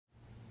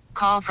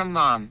call from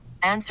mom.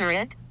 Answer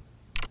it.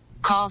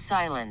 Call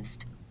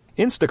silenced.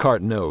 Instacart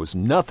knows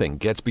nothing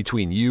gets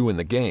between you and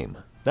the game.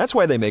 That's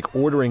why they make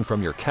ordering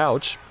from your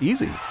couch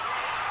easy.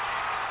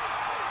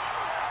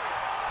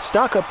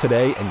 Stock up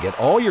today and get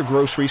all your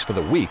groceries for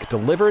the week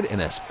delivered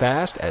in as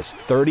fast as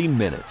 30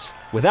 minutes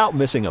without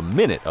missing a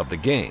minute of the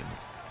game.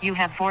 You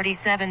have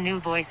 47 new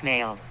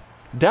voicemails.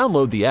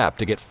 Download the app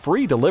to get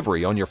free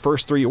delivery on your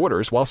first 3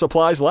 orders while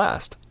supplies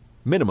last.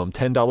 Minimum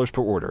 $10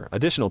 per order.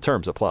 Additional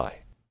terms apply.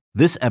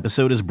 This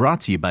episode is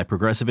brought to you by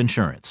Progressive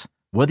Insurance.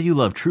 Whether you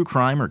love true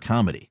crime or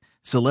comedy,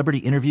 celebrity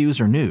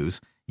interviews or news,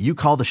 you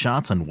call the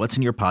shots on what's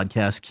in your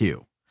podcast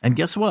queue. And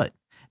guess what?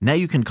 Now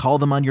you can call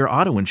them on your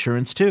auto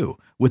insurance too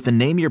with the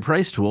Name Your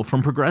Price tool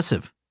from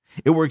Progressive.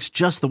 It works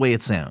just the way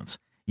it sounds.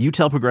 You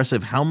tell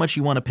Progressive how much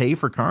you want to pay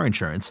for car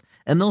insurance,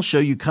 and they'll show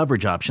you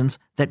coverage options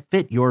that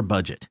fit your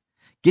budget.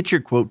 Get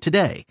your quote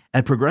today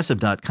at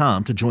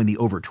Progressive.com to join the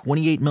over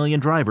 28 million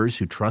drivers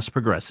who trust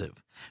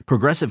Progressive.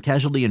 Progressive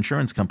Casualty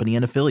Insurance Company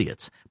and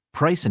Affiliates.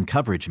 Price and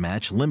coverage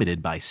match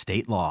limited by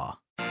state law.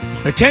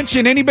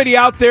 Attention, anybody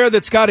out there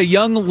that's got a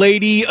young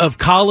lady of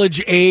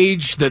college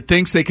age that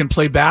thinks they can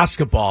play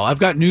basketball, I've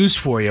got news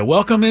for you.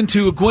 Welcome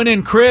into Gwynn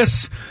and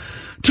Chris.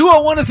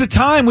 2:01 is the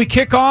time we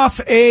kick off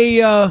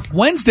a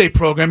Wednesday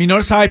program. You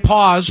notice how I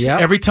pause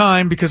every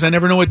time because I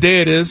never know what day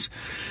it is.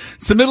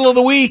 It's the middle of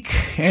the week,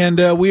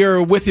 and we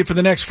are with you for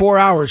the next 4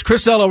 hours.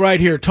 Chris Ello right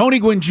here, Tony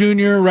Gwynn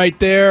Jr. right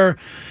there,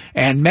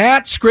 and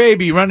Matt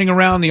Scraby running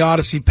around the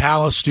Odyssey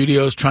Palace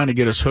studios trying to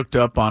get us hooked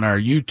up on our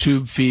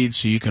YouTube feed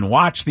so you can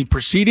watch the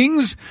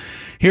proceedings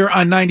here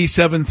on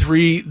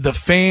 97.3 The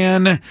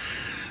Fan.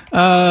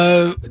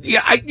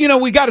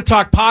 We got to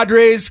talk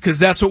Padres because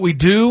that's what we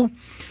do.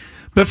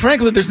 But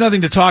frankly, there's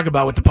nothing to talk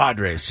about with the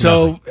Padres.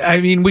 So, I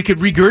mean, we could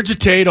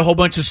regurgitate a whole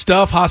bunch of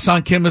stuff.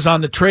 Ha-Seong Kim is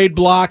on the trade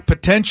block,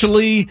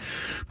 potentially.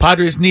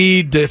 Padres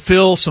need to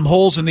fill some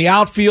holes in the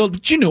outfield,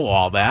 but you knew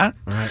all that.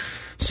 All right.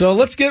 So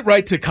let's get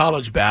right to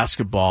college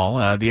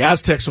basketball. The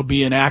Aztecs will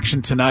be in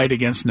action tonight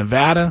against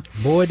Nevada.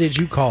 Boy, did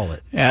you call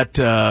it. At,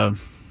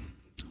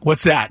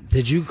 what's that?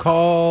 Did you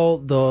call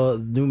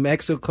the New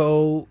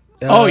Mexico...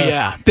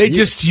 They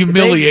just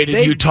humiliated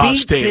they Utah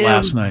State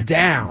last night.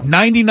 Down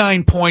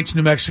 99 points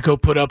New Mexico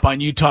put up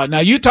on Utah. Now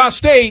Utah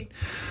State,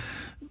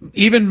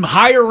 even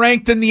higher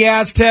ranked than the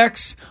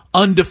Aztecs,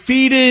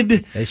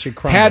 undefeated. They should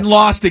crumble. Hadn't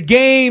lost a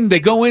game. They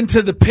go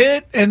into the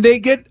pit and they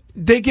get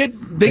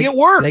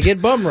worked. They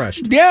get bum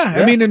rushed. Yeah,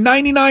 I mean a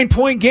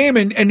 99-point game,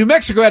 and New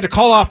Mexico had to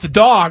call off the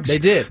dogs. They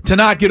did to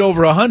not get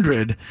over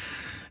 100.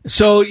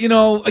 So,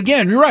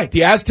 again, you're right.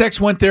 The Aztecs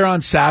went there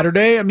on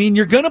Saturday. I mean,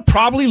 you're going to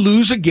probably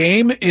lose a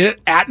game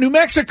at New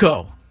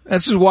Mexico.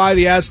 This is why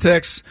the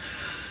Aztecs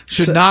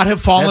should not have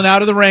fallen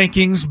out of the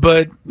rankings.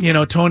 But,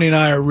 Tony and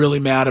I are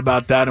really mad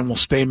about that, and we'll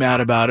stay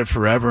mad about it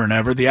forever and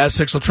ever. The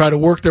Aztecs will try to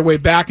work their way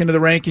back into the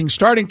rankings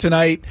starting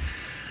tonight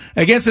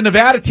against a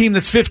Nevada team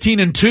that's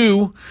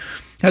 15-2.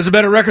 Has a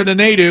better record than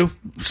they do.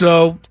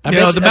 So,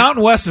 the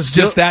Mountain West is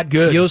just that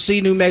good. You'll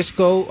see New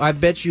Mexico, I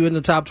bet you, in the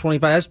top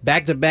 25. That's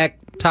back-to-back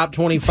top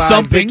 25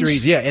 Thumpings.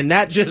 Victories. Yeah, and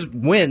not just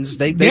wins.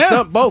 They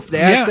thump both the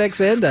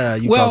Aztecs and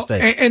Utah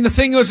State. And the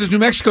thing is New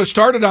Mexico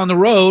started on the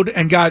road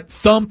and got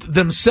thumped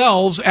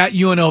themselves at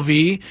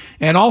UNLV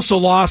and also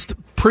lost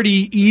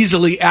pretty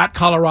easily at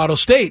Colorado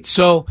State.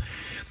 So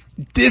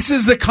this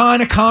is the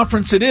kind of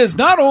conference it is.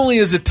 Not only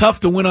is it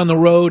tough to win on the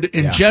road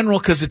in general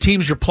because the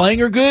teams you're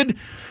playing are good,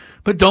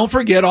 but don't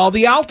forget all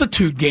the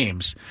altitude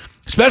games,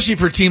 especially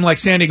for a team like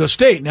San Diego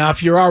State. Now,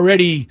 if you're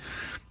already,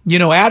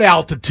 at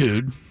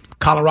altitude,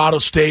 Colorado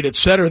State, et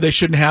cetera, they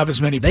shouldn't have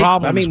as many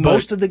problems.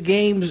 Most of the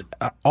games,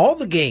 all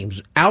the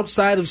games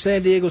outside of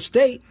San Diego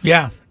State,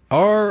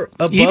 are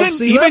above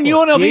sea level. Even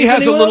UNLV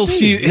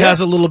has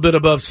a little bit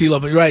above sea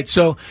level, right?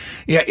 So,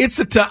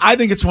 I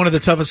think it's one of the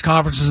toughest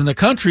conferences in the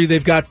country.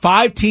 They've got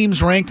 5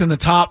 teams ranked in the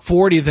top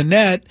 40 of the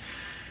net,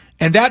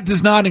 and that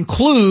does not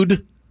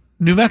include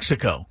New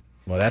Mexico.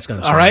 Well, that's going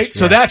to change. All right,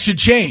 so that should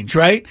change,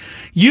 right?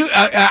 So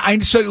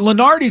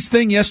Lenardi's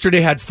thing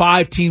yesterday had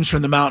 5 teams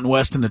from the Mountain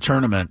West in the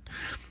tournament.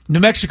 New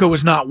Mexico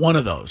was not one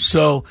of those.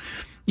 So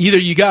either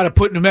you got to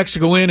put New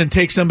Mexico in and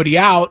take somebody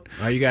out,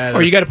 or you got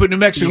to put New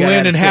Mexico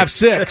in and have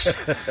 6.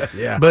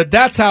 Yeah. But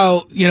that's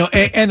how,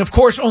 and of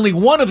course only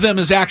one of them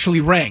is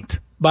actually ranked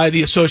by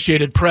the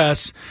Associated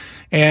Press.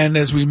 And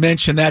as we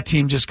mentioned, that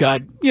team just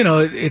got,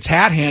 its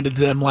hat handed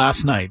to them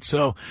last night.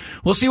 So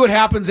we'll see what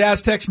happens.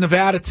 Aztecs,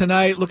 Nevada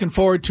tonight. Looking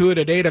forward to it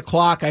at 8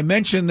 o'clock. I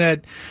mentioned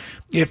that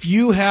if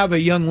you have a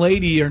young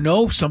lady or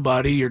know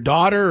somebody, your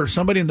daughter or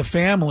somebody in the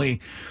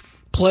family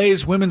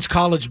plays women's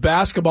college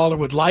basketball or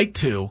would like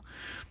to,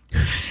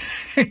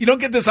 you don't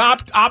get this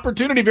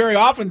opportunity very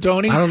often,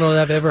 Tony. I don't know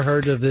that I've ever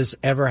heard of this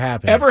ever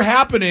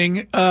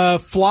happening.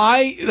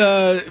 Fly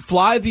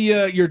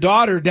your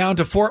daughter down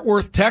to Fort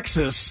Worth,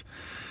 Texas.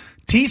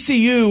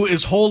 TCU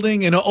is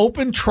holding an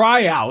open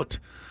tryout.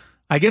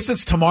 I guess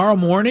it's tomorrow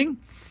morning.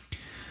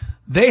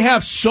 They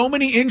have so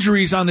many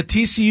injuries on the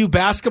TCU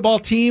basketball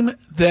team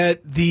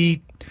that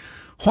the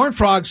Horned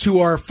Frogs, who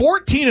are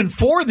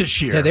 14-4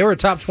 this year. Yeah, they were a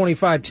top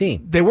 25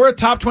 team. They were a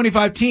top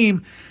 25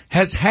 team,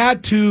 has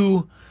had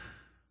to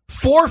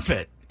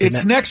forfeit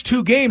its next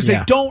 2 games. Yeah.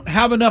 They don't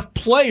have enough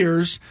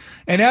players,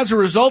 and as a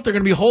result, they're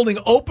going to be holding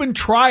open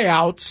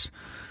tryouts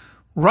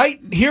right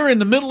here in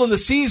the middle of the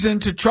season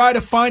to try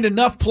to find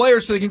enough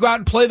players so they can go out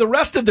and play the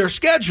rest of their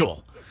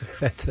schedule.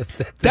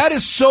 That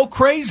is so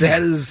crazy.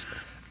 That is,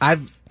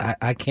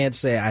 I can't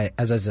say.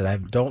 As I said, I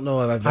don't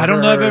know if I've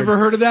ever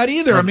heard of that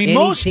either. I mean,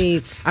 most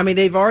team. I mean,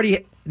 they've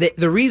already.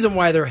 The reason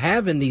why they're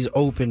having these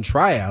open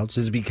tryouts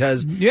is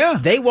because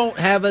they won't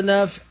have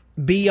enough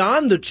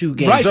beyond the 2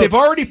 games. Right, they've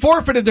already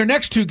forfeited their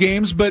next 2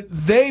 games, but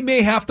they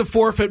may have to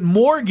forfeit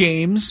more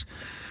games.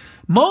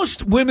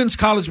 Most women's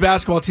college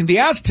basketball team, the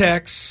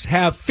Aztecs,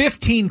 have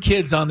 15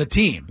 kids on the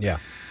team. Yeah.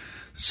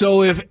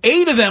 So if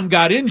 8 of them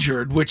got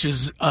injured, which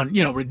is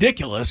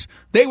ridiculous,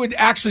 they would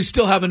actually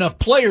still have enough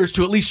players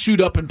to at least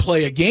suit up and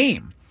play a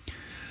game.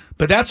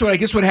 But that's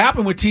what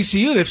happened with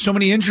TCU. They have so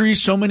many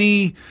injuries, so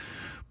many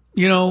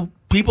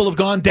people have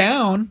gone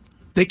down.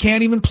 They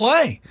can't even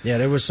play. Yeah,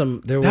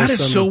 that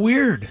is so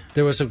weird.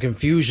 There was some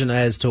confusion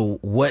as to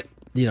what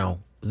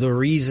the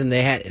reason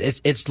they had.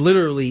 It's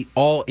literally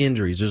all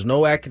injuries. There's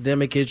no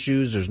academic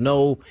issues. There's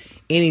no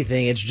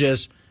anything. It's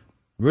just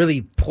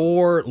really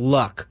poor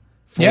luck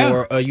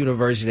for a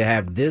university to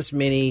have this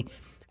many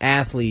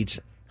athletes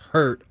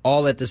hurt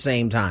all at the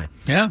same time.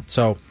 Yeah.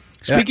 So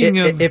speaking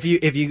of, if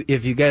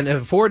you can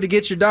afford to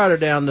get your daughter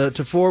down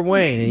to Fort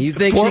Wayne and you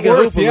think Fort she can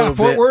Worth, hoop a little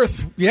Fort bit,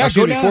 Worth,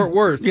 go down. Fort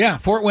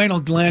Worth, Fort Wayne will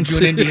land you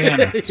in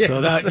Indiana,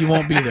 so that you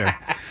won't be there.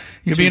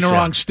 You'll be in the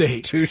wrong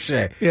state. Touche.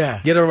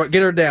 Yeah. Get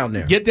her down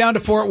there. Get down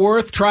to Fort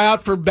Worth, try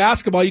out for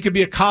basketball. You could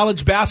be a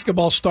college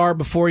basketball star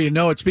before you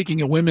know it.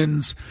 Speaking of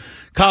women's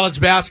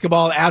college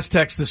basketball,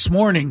 Aztecs this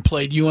morning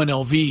played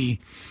UNLV.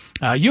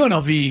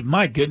 UNLV,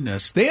 my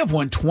goodness, they have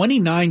won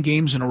 29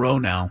 games in a row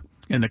now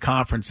in the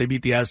conference. They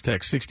beat the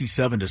Aztecs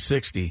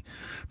 67-60.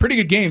 Pretty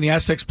good game. The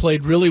Aztecs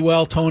played really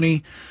well.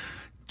 Tony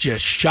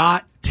just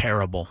shot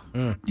terrible.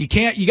 You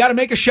got to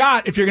make a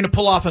shot if you're going to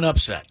pull off an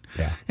upset.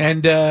 Yeah.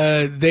 And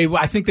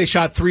I think they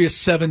shot 3 of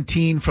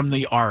 17 from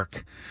the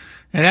arc.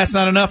 And that's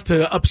not enough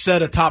to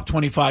upset a top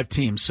 25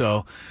 team.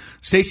 So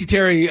Stacey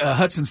Terry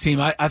Hudson's team,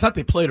 I thought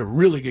they played a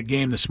really good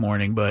game this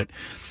morning, but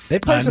they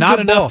played not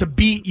good enough ball to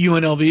beat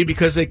UNLV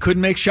because they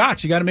couldn't make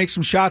shots. You got to make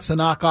some shots to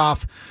knock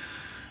off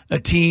a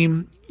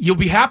team. You'll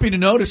be happy to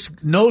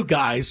know,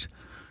 guys,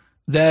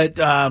 that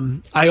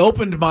I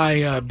opened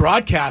my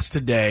broadcast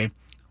today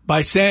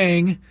by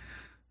saying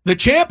the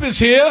champ is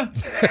here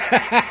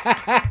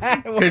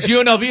because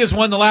UNLV has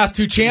won the last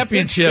 2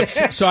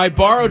 championships. So I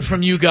borrowed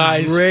from you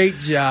guys. Great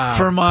job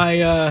for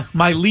my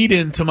my lead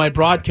in to my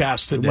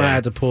broadcast today. We might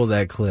have to pull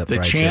that clip. The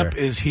champ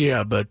is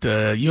here, but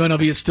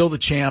UNLV is still the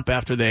champ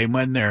after they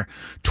won their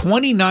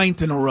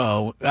 29th in a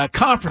row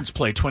conference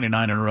play,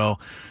 29 in a row.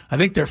 I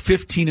think they're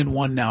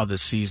 15-1 now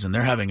this season.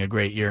 They're having a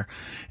great year,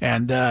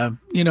 and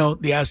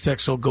the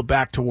Aztecs will go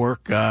back to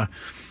work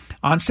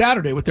on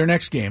Saturday with their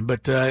next game.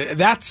 But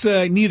that's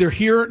neither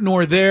here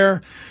nor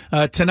there.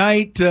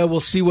 Tonight,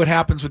 we'll see what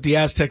happens with the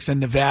Aztecs and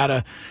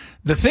Nevada.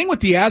 The thing with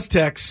the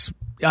Aztecs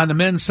on the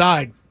men's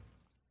side,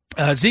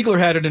 Ziegler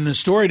had it in his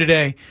story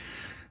today,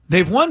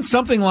 they've won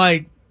something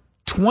like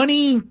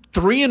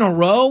 23 in a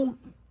row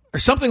or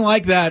something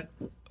like that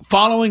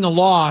following a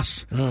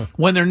loss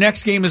when their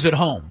next game is at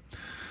home.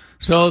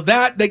 So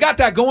that they got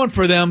that going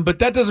for them, but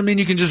that doesn't mean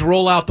you can just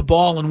roll out the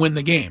ball and win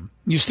the game.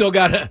 You still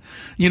got to,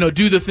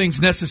 do the things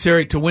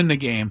necessary to win the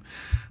game.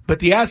 But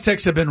the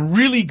Aztecs have been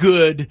really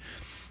good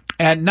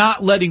at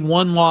not letting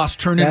one loss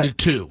turn into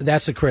 2.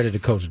 That's a credit to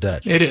Coach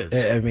Dutch. It is.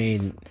 I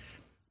mean,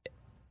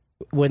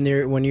 when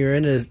you're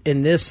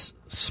in this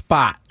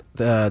spot,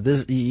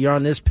 you're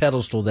on this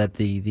pedestal that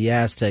the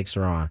Aztecs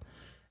are on.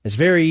 It's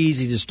very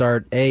easy to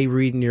start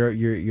reading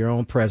your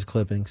own press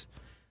clippings.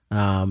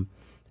 And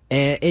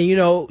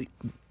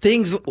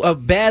things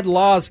of bad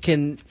laws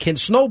can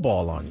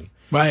snowball on you.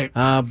 Right.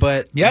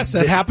 But yes,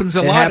 that happens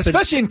a lot,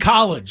 especially in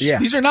college. Yeah.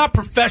 These are not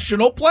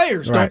professional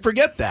players. Right. Don't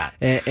forget that.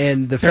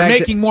 And they're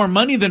making more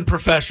money than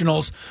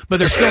professionals, but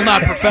they're still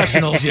not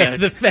professionals yet.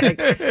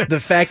 The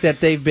fact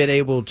that they've been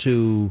able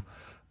to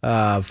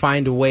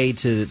find a way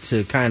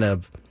to kind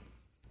of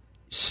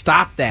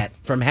stop that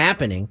from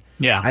happening,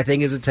 I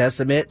think is a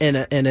testament and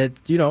a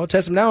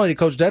testament not only to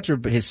Coach Dutcher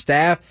but his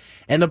staff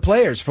and the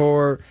players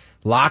for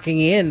locking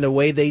in the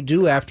way they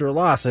do after a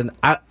loss. And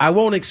I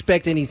won't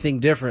expect anything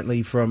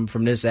differently from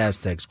this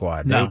Aztec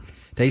squad. No.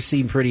 They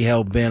seem pretty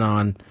hell-bent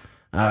on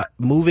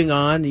moving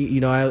on.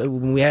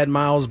 When we had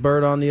Miles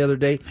Bird on the other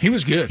day, he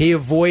was good. He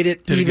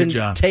avoided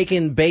even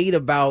taking bait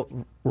about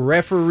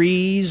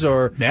referees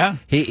or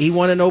he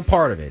wanted no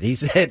part of it. He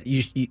said,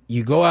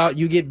 you go out,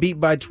 you get beat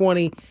by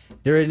 20,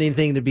 there isn't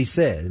anything to be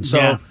said. And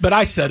so, but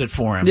I said it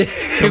for him. The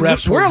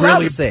refs were really allowed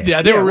to say it.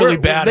 Yeah, they were really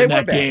bad in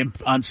that game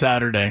on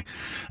Saturday.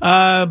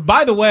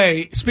 By the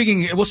way,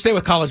 we'll stay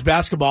with college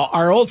basketball.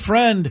 Our old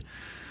friend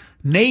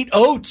Nate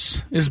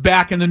Oates is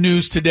back in the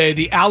news today,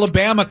 the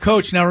Alabama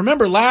coach. Now,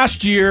 remember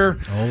last year,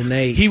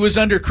 Nate. He was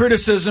under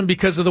criticism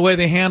because of the way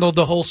they handled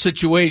the whole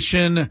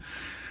situation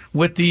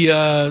with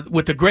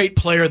the great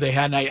player they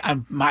had.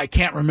 And I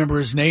can't remember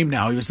his name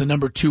now. He was the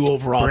number 2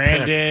 overall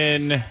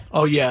Brandon. pick.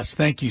 Oh, yes.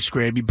 Thank you,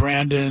 Scraby.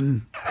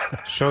 Brandon.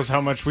 Shows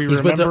how much we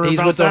remember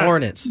about with the that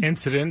Hornets.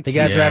 incident. He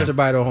got drafted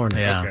by the Hornets.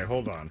 Yeah. Okay,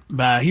 hold on.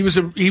 He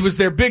was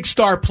their big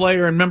star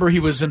player, and remember he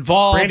was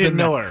involved. Brandon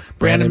Miller.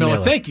 Brandon Miller.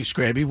 Thank you,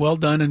 Scraby. Well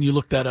done, and you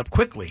looked that up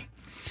quickly.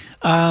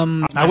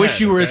 I wish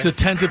you were as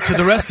attentive to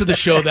the rest of the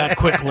show that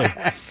quickly.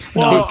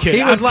 Well, no, I'm kidding.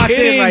 He was locked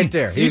kidding. in right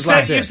there. You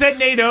said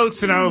Nate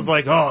Oates, and I was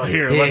like, oh,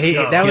 here, let's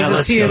go. That was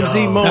his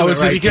TMZ moment. That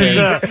was his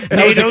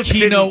Nate Oates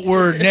keynote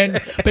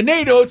word. But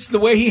Nate Oates, the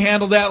way he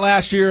handled that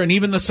last year, and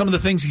even some of the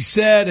things he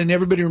said, and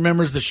everybody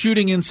remembers the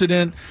shooting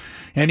incident,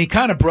 and he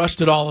kind of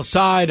brushed it all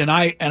aside. And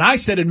I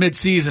said in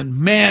midseason,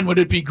 man, would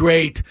it be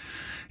great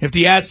if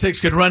the Aztecs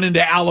could run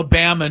into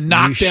Alabama and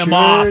knock them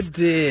off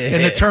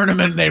in the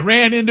tournament. They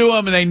ran into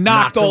them and they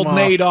knocked old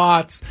Nate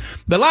Oates.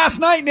 But last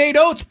night, Nate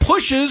Oates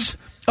pushes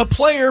a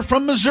player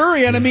from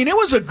Missouri. And, I mean, it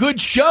was a good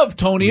shove,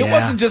 Tony. It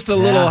wasn't just a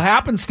little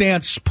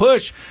happenstance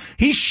push.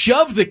 He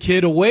shoved the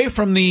kid away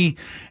from the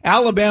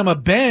Alabama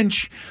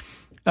bench.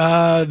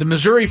 The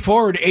Missouri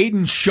forward,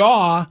 Aiden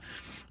Shaw,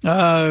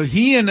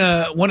 he and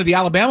one of the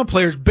Alabama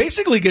players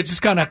basically get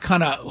just kind of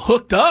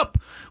hooked up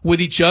with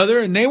each other,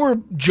 and they were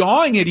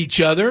jawing at each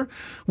other,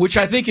 which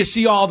I think you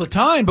see all the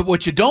time. But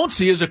what you don't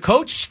see is a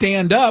coach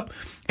stand up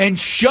and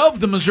shove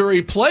the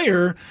Missouri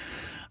player.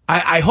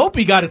 I hope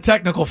he got a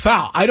technical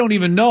foul. I don't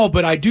even know,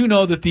 but I do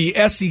know that the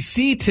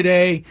SEC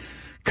today,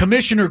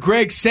 Commissioner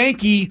Greg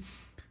Sankey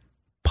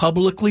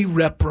publicly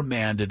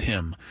reprimanded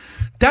him.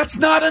 That's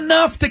not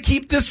enough to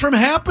keep this from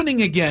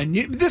happening again.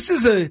 This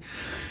is a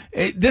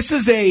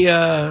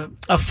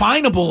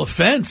finable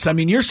offense. I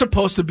mean, you're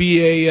supposed to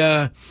be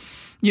a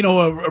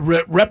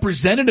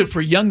representative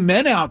for young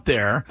men out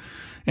there,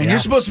 and you're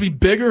supposed to be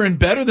bigger and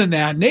better than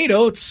that. Nate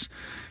Oates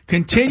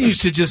continues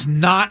to just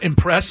not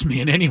impress me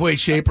in any way,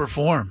 shape, or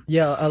form.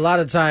 Yeah, a lot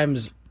of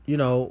times,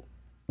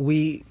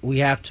 we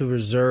have to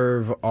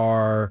reserve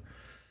our,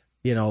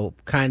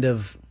 kind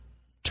of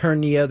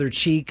turn the other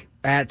cheek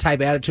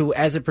type attitude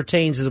as it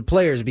pertains to the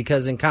players,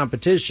 because in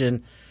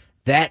competition,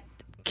 that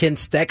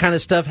kind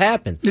of stuff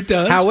happens. It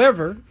does.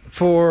 However,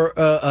 for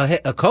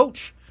a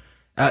coach,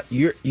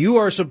 you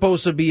are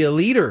supposed to be a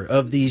leader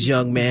of these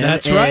young men.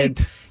 That's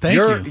right.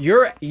 Thank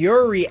you.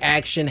 Your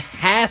reaction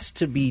has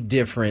to be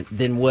different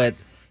than what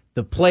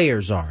the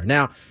players are.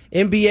 Now,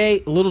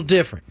 NBA, a little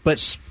different, but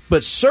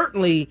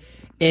certainly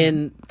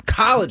in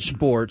college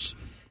sports,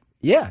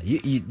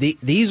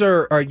 these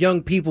are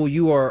young people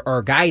you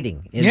are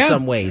guiding in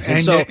some ways.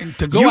 And so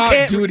to go out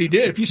and do what he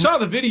did, if you saw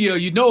the video,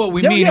 you know what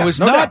we mean. It was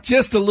not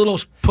just a little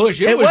push.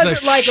 It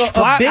wasn't like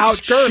a big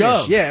skirmish.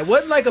 Shove. Yeah, it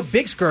wasn't like a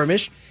big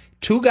skirmish.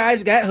 2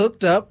 guys got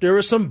hooked up. There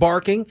was some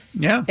barking.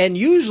 Yeah. And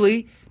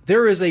usually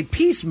there is a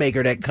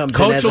peacemaker that comes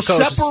in as a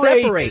coach to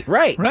separate.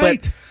 Right.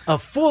 But a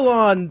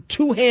full-on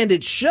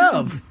 2-handed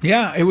shove.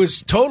 Yeah, it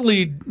was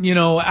totally,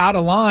 out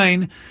of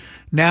line.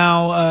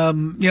 Now, I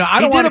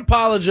don't want to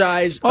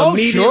apologize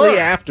immediately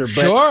after.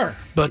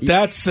 But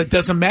it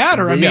doesn't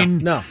matter. I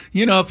mean,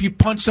 if you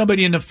punch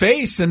somebody in the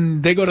face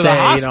and they go to the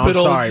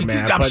hospital, I'm sorry,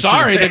 man. I'm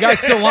sorry, the guy's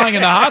still lying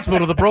in the hospital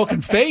with a broken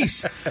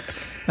face.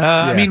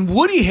 I mean,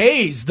 Woody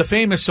Hayes, the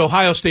famous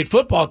Ohio State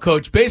football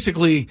coach,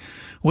 basically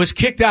was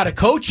kicked out of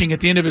coaching at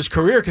the end of his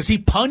career because he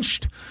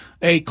punched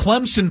a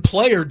Clemson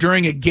player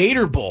during a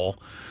Gator Bowl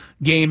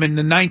game in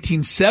the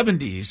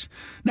 1970s.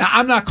 Now,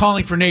 I'm not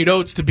calling for Nate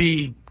Oates to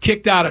be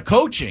kicked out of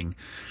coaching,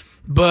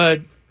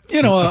 but,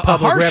 a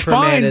harsh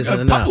fine,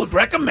 a public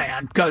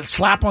reprimand,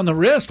 slap on the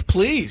wrist,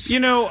 please.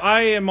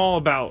 I am all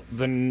about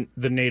the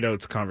Nate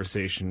Oates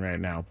conversation right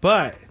now,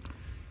 but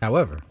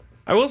however,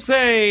 I will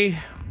say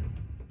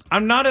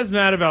I'm not as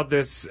mad about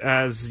this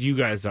as you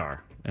guys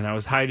are. And I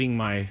was hiding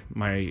my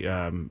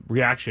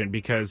reaction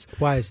because...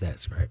 Why is that,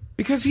 Scrape?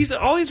 Because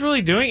all he's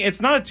really doing, it's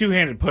not a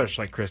 2-handed push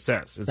like Chris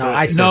says.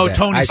 Tony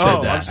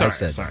said that. I'm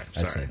sorry.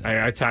 I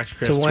attacked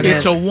Chris.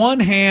 It's a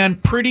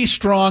one-hand, pretty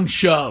strong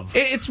shove.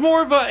 It's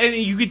more of and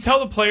you could tell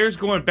the player's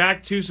going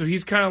back too, so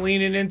he's kind of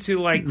leaning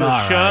into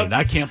the shove. Right.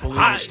 I can't believe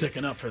you're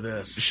sticking up for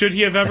this. Should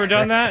he have ever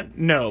done that?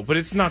 No, but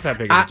it's not that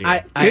big of a deal.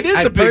 It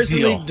is a big deal. I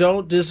personally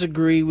don't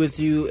disagree with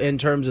you in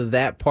terms of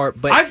that part,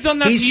 but I've done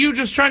that to you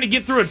just trying to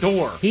get through a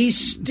door. He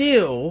is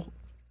still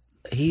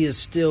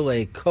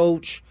a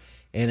coach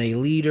and a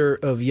leader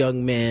of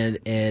young men,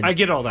 and I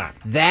get all that.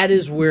 That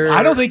is where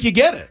I don't think you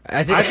get it.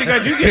 I think I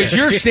do get it because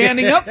you're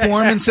standing up for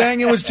him and saying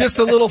it was just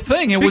a little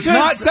thing.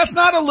 That's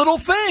not a little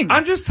thing.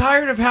 I'm just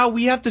tired of how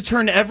we have to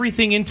turn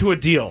everything into a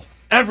deal.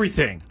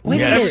 Everything.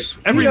 Wait a minute.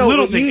 Every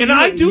little thing. And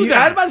I do that.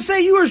 I was about to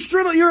say you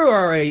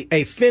are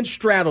a fence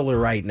straddler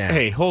right now.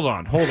 Hey, hold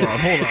on.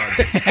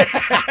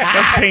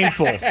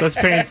 That's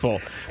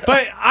painful.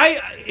 But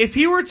if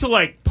he were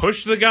to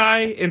push the guy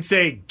and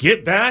say,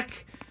 get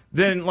back,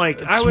 then like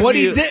It's what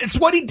he did. It's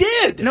what he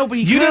did. No, but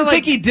you didn't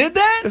think he did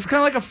that? It's kind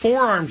of like a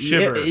forearm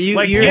shiver.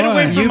 Get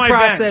away from my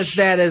process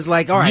that as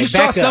like, all right, you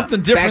saw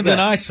something different than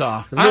I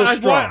saw.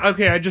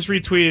 I just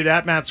retweeted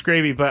at Matt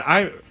Scraby, but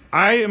I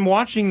am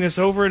watching this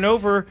over and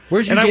over.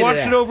 Where'd you and get I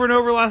watched it it over and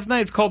over last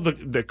night. It's called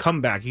the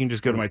Comeback. You can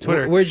just go to my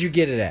Twitter. Where'd you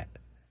get it at?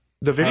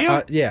 The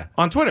video? Yeah.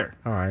 On Twitter.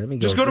 All right, let me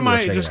go to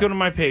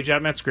my page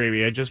at Matt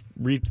Scraby. I just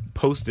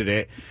reposted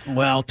it.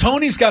 Well,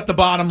 Tony's got the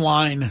bottom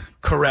line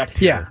correct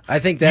here. Yeah, I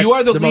think that's you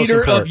are the most leader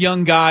important. of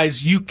young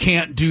guys. You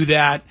can't do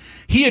that.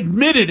 He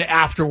admitted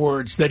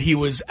afterwards that he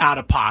was out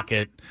of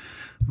pocket.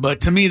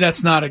 But to me,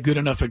 that's not a good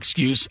enough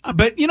excuse.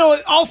 But,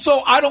 also,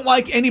 I don't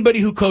like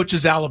anybody who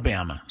coaches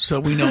Alabama. So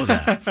we know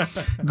that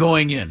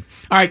going in.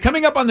 All right,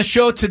 coming up on the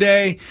show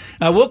today,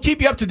 we'll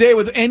keep you up to date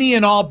with any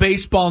and all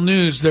baseball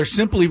news. There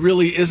simply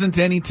really isn't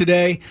any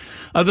today,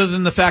 other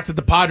than the fact that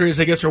the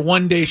Padres, I guess, are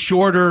 1 day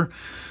shorter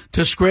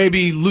to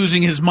Scraby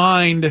losing his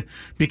mind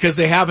because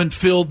they haven't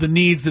filled the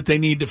needs that they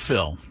need to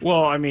fill.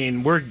 Well, I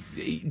mean,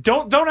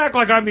 don't act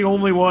like I'm the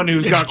only one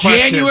who's got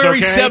questions. January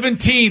okay?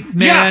 17th,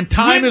 man.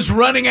 Time is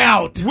running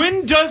out.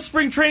 When does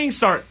spring training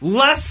start?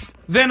 Less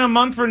than a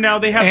month from now.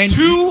 They have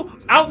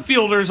 2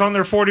 outfielders on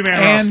their 40-man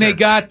roster.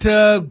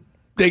 And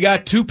they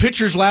got 2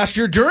 pitchers last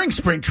year during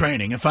spring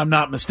training, if I'm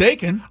not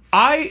mistaken.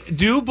 I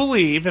do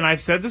believe, and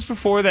I've said this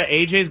before, that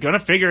AJ's going to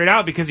figure it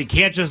out because he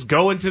can't just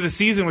go into the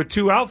season with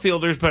 2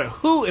 outfielders, but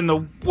who in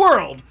the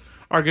world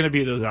are going to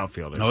be those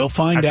outfielders? We'll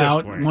find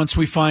out. Once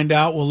we find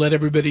out, we'll let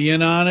everybody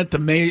in on it. The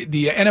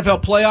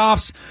NFL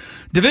playoffs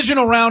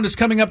divisional round is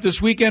coming up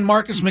this weekend.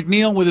 Marcus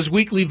McNeil with his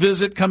weekly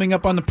visit coming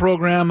up on the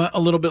program a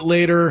little bit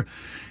later.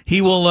 He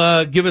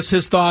will give us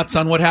his thoughts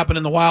on what happened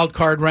in the wild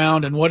card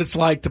round and what it's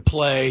like to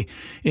play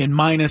in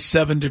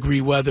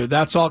 -7-degree weather.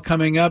 That's all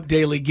coming up.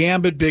 Daily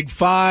Gambit, Big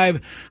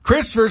 5.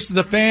 Chris versus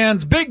the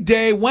fans. Big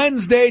day,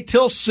 Wednesday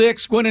till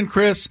 6. Gwynn and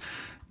Chris,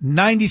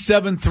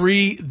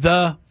 97.3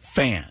 The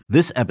Fan.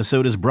 This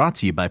episode is brought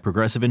to you by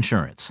Progressive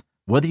Insurance.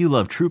 Whether you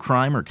love true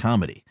crime or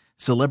comedy,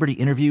 celebrity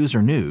interviews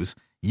or news,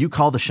 you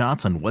call the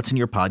shots on what's in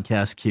your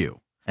podcast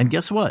queue. And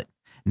guess what?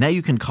 Now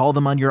you can call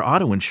them on your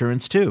auto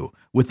insurance too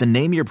with the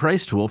Name Your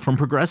Price tool from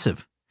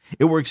Progressive.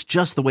 It works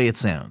just the way it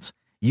sounds.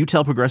 You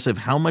tell Progressive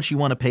how much you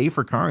want to pay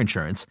for car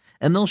insurance,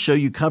 and they'll show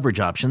you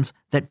coverage options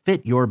that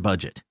fit your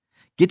budget.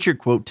 Get your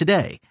quote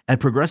today at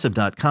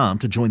Progressive.com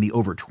to join the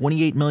over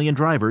 28 million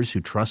drivers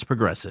who trust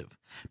Progressive.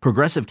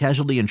 Progressive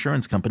Casualty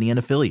Insurance Company and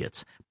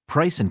Affiliates.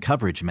 Price and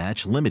coverage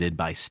match limited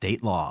by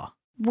state law.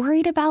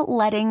 Worried about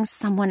letting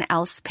someone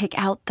else pick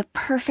out the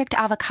perfect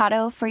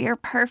avocado for your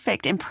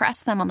perfect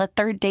impress them on the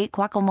third date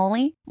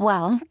guacamole?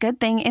 Well, good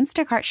thing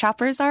Instacart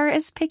shoppers are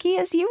as picky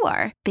as you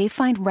are. They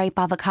find ripe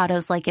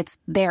avocados like it's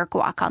their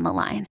guac on the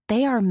line.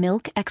 They are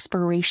milk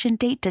expiration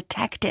date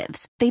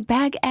detectives. They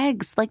bag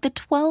eggs like the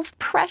 12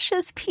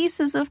 precious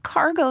pieces of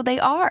cargo they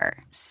are.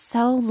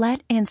 So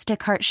let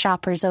Instacart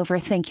shoppers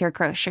overthink your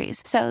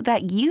groceries so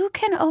that you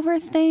can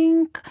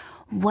overthink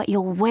what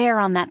you'll wear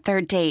on that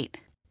third date.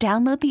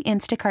 Download the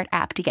Instacart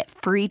app to get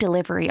free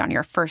delivery on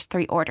your first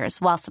 3 orders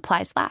while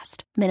supplies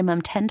last.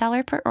 Minimum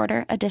 $10 per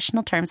order.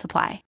 Additional terms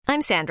apply.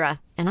 I'm Sandra,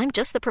 and I'm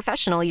just the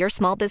professional your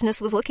small business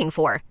was looking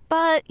for.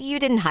 But you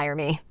didn't hire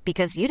me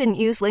because you didn't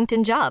use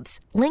LinkedIn Jobs.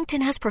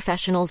 LinkedIn has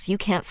professionals you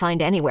can't find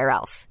anywhere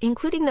else,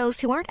 including those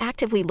who aren't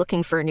actively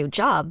looking for a new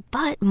job,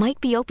 but might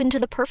be open to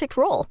the perfect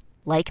role,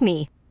 like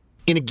me.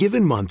 In a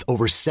given month,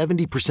 over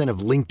 70% of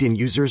LinkedIn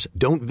users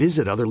don't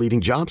visit other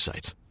leading job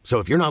sites. So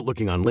if you're not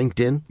looking on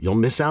LinkedIn, you'll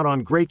miss out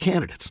on great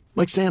candidates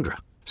like Sandra.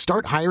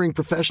 Start hiring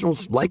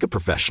professionals like a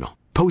professional.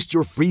 Post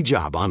your free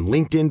job on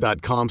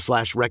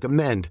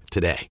linkedin.com/recommend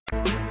today.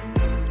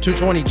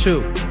 222.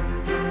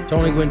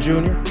 Tony Gwynn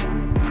Jr.,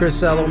 Chris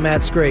Cello,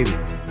 Matt Scraby.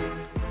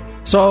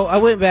 So I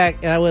went back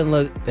and I went and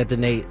looked at the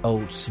Nate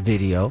Oates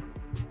video.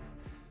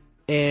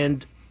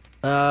 And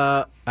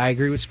I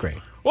agree with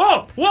Scraby.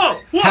 Whoa!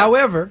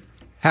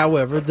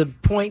 However, the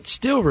point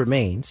still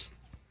remains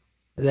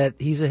that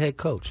he's a head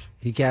coach.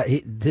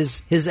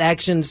 His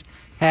actions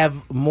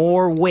have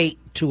more weight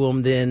to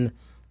them than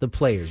the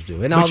players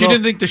do. But you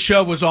didn't think the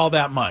shove was all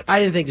that much? I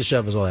didn't think the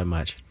shove was all that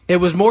much. It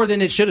was more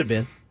than it should have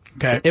been.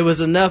 Okay. It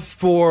was enough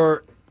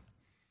for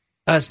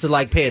us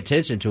to pay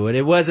attention to it.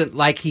 It wasn't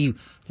like he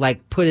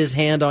put his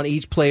hand on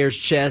each player's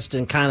chest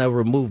and kind of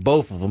removed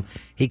both of them.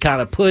 He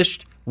kind of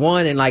pushed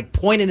one and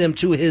pointed them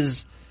to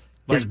his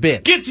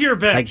bench. Get to your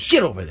bench.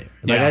 Get over there.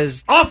 Yeah.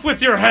 Off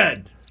with your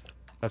head.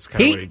 That's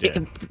kind of what he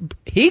did.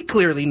 He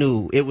clearly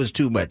knew it was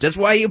too much. That's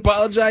why he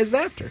apologized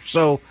after.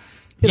 So,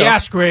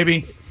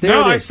 Scraby.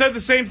 No, I said the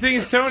same thing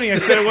as Tony. I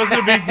said it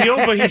wasn't a big deal,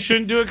 but he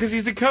shouldn't do it because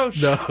he's a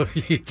coach. No,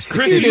 you did.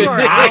 Chris, you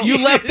are out.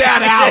 You left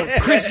that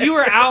out. Chris, you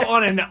are out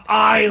on an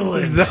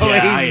island. No,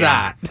 he's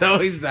not. No,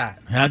 he's not.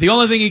 The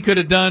only thing he could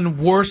have done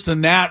worse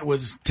than that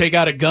was take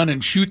out a gun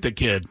and shoot the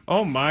kid.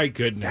 Oh, my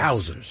goodness.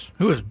 Wowzers.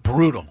 It was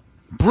brutal.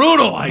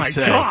 Brutal, I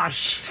say. Oh, my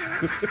gosh.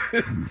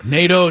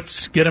 Nate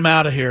Oates, get him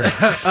out of here.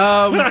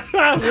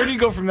 Where do you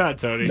go from that,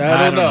 Tony?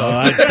 I don't know.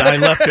 I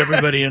left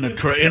everybody in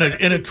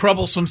a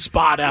troublesome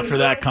spot after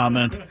that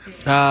comment.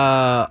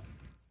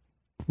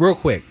 Real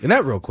quick, and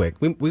not real quick.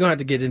 We're gonna have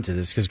to get into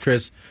this because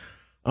Chris,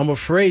 I'm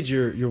afraid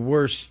your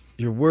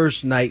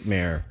worst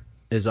nightmare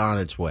is on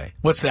its way.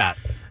 What's that?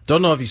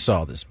 Don't know if you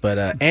saw this,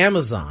 but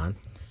Amazon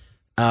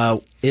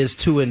is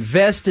to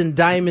invest in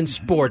Diamond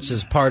Sports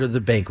as part of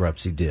the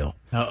bankruptcy deal.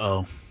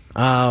 Uh-oh.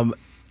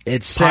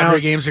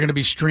 Padres games are going to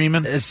be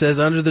streaming. It says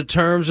under the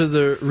terms of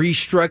the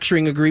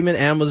restructuring agreement,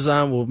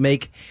 Amazon will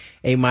make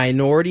a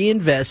minority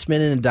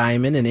investment in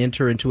Diamond and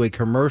enter into a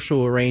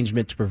commercial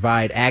arrangement to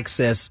provide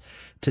access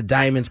to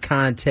Diamond's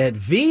content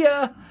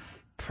via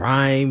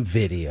Prime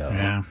Video.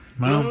 Yeah.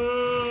 Well,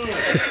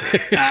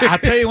 I'll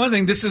tell you one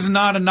thing. This is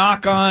not a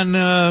knock on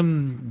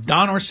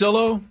Don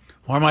Orsillo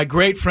or my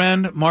great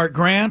friend Mark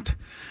Grant.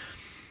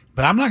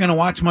 But I'm not going to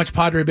watch much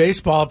Padre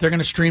baseball if they're going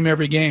to stream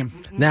every game.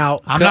 Now,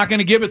 I'm not going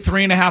to give it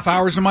 3.5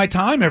 hours of my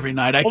time every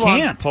night. I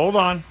can't. Hold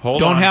on.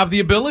 Don't have the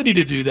ability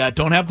to do that.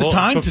 Don't have the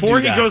time to do that. Before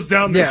he goes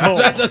down this hole.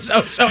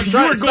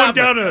 You were going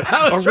down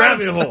a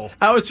rabbit hole.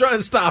 I was trying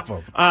to stop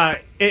him.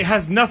 It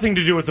has nothing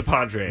to do with the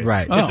Padres.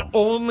 Right. It's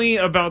only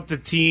about the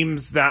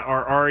teams that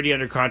are already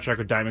under contract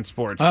with Diamond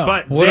Sports. Oh.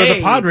 But what are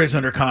the Padres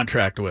under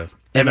contract with?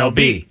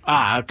 MLB.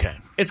 Okay.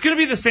 It's going to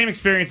be the same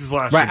experience as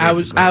last year.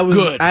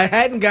 Right, I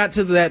hadn't got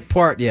to that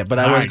part yet, but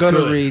I was going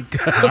to read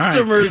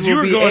customers. You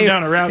were going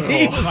down a rabbit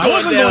hole. I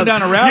wasn't going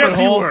down a rabbit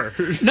hole. Yes,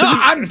 you were. No,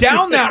 I'm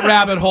down that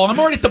rabbit hole. I'm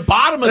already at the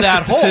bottom of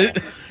that hole.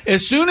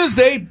 As soon as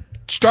they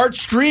start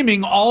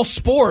streaming all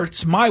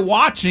sports, my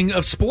watching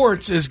of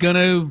sports is going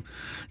to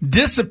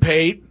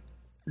dissipate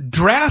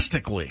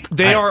drastically.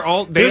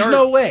 There's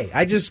no way.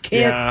 I just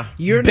can't. Yeah.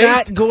 You're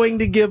not going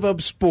to give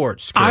up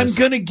sports, Chris. I'm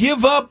going to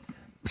give up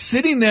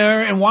sitting there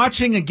and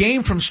watching a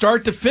game from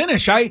start to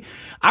finish. I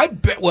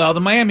bet, well,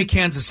 the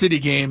Miami-Kansas City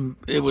game,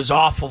 it was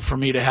awful for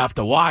me to have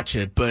to watch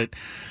it, but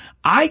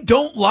I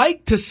don't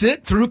like to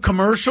sit through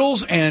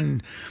commercials,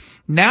 and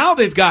now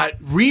they've got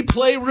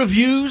replay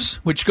reviews,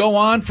 which go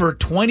on for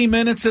 20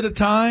 minutes at a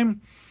time.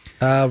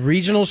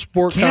 Regional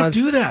sport Can't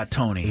do that,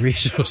 Tony.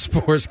 Regional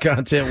sports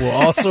content will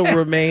also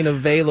remain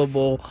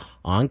available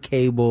on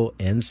cable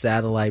and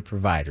satellite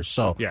providers.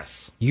 So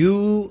yes,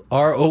 you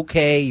are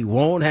okay. You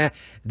won't have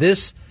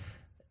this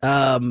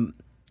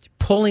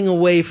pulling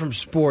away from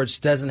sports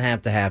doesn't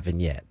have to happen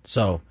yet.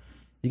 So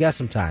you got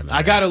some time.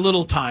 I got a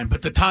little time,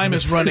 but the time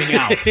is running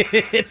out.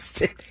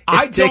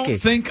 I don't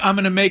think I'm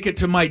going to make it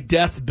to my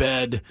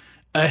deathbed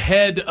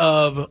ahead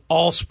of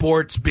all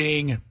sports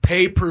being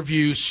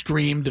pay-per-view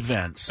streamed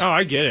events. Oh,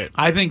 I get it.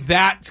 I think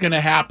that's going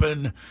to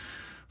happen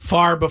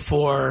far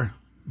before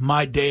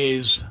my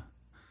days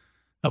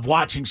of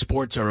watching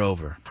sports are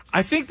over.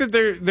 I think that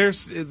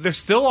they're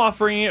still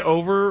offering it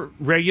over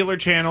regular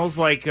channels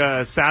like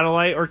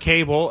satellite or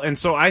cable, and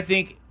so I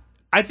think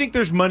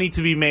there's money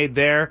to be made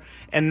there,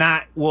 and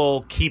that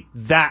will keep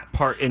that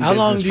part in business for a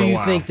while. How long do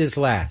you think this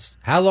lasts?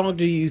 How long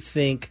do you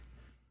think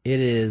it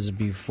is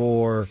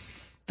before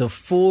the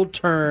full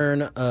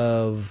turn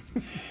of...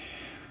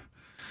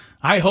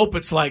 I hope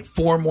it's like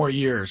 4 more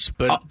years,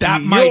 but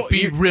that might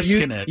be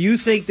risking it. You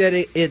think that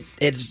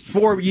it's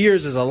 4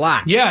 years is a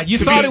lot? Yeah, you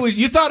thought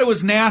it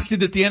was nasty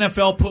that the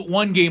NFL put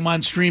 1 game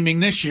on streaming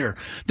this year.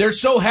 They're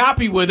so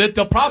happy with it,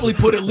 they'll probably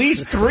put at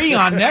least 3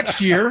 on next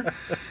year,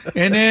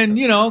 and then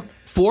 4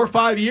 or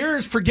 5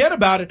 years, forget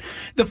about it.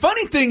 The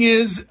funny thing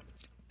is,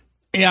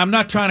 I'm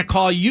not trying to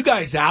call you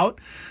guys out,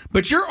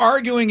 but you're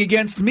arguing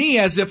against me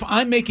as if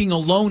I'm making a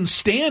lone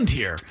stand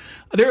here.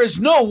 There is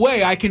no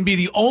way I can be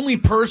the only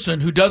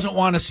person who doesn't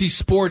want to see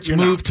sports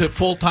move to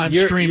full-time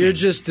streaming. You're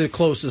just the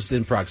closest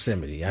in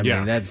proximity. I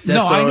mean, that's the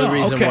I only know.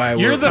 reason why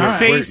you're the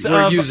face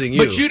we're of, using you.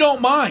 But you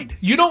don't mind.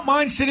 You don't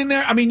mind sitting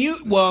there. I mean,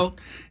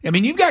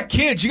 you've got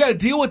kids. You got to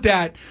deal with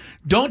that.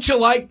 Don't you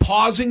like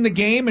pausing the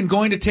game and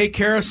going to take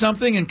care of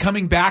something and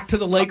coming back to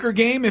the Laker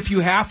game if you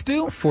have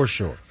to? For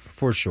sure.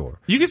 For sure.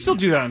 You can still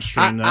do that on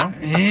stream,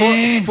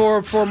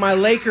 though. For my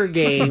Laker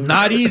game.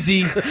 Not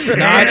easy.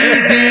 Not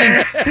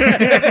easy.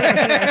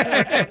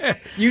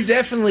 You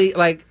definitely,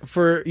 like,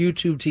 for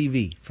YouTube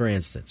TV, for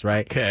instance,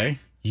 right? Okay.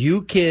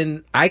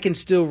 I can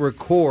still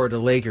record a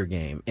Laker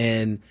game,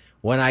 and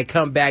when I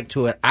come back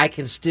to it, I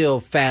can still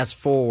fast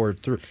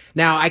forward through.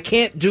 Now, I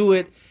can't do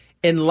it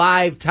in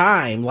live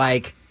time,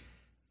 like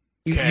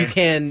you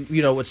can,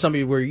 with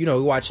somebody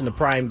where, watching the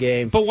Prime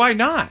game. But why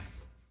not?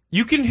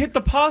 You can hit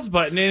the pause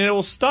button and it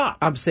will stop.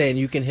 I'm saying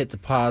you can hit the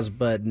pause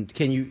button.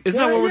 Can you? Isn't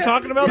that what we're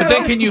talking about? But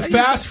then can you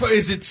fast forward?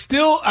 Is it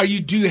still?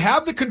 Do you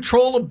have the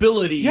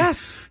controllability?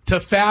 Yes. To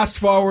fast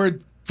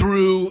forward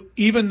through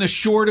even the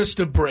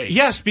shortest of breaks.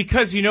 Yes,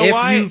 because you know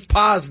why? If you've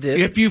paused it.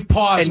 If you've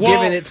paused and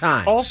given it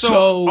time.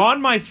 Also,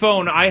 on my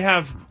phone, I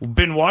have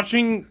been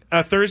watching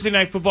a Thursday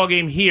night football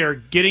game here,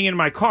 getting in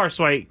my car,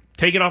 so I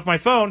take it off my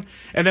phone,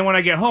 and then when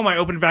I get home, I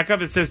open it back up.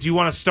 It says, do you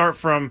want to start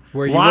from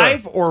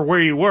live or where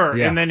you were?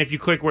 Yeah. And then if you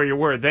click where you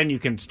were, then you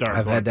can start.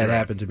 I've had that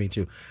happen to me,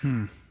 too.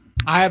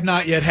 I have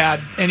not yet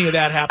had any of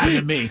that happen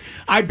to me.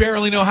 I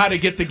barely know how to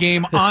get the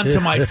game onto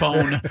my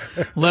phone,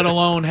 let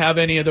alone have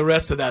any of the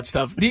rest of that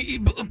stuff.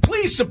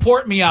 Please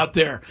support me out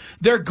there.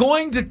 They're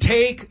going to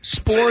take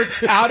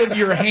sports out of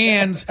your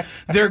hands.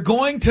 They're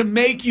going to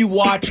make you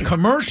watch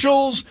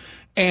commercials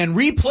and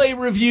replay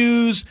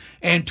reviews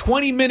and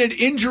 20-minute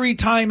injury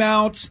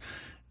timeouts.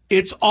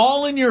 It's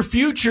all in your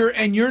future,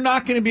 and you're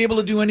not going to be able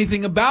to do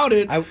anything about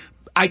it.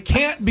 I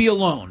can't be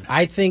alone.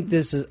 I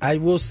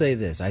will say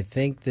this. I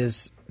think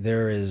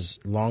there is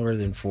longer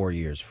than 4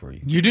 years for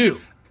you. You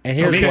do. And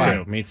here's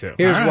why. Me too.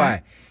 Here's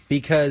why.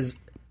 Because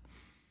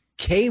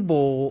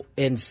cable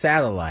and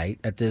satellite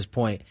at this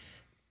point,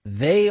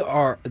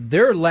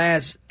 their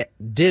last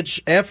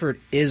ditch effort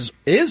is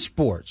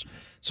sports.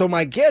 So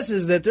my guess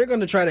is that they're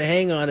going to try to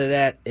hang on to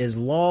that as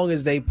long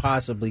as they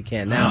possibly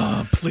can.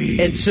 Now, please.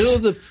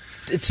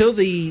 Until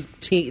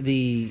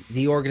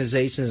the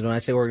organizations, and when I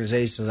say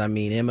organizations, I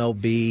mean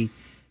MLB,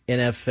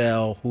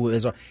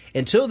 NFL,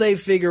 until they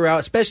figure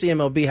out, especially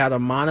MLB, how to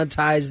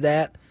monetize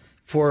that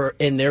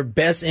in their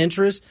best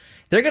interest,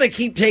 they're going to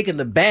keep taking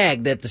the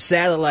bag that the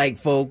satellite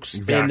folks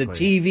and the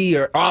TV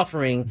are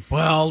offering.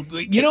 Well,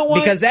 you know what?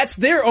 Because that's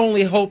their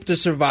only hope to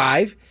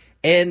survive,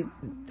 and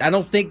I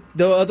don't think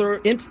the other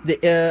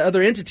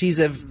entities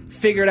have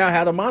figured out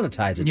how to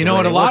monetize it. You know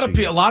what? A lot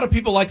of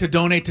people like to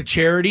donate to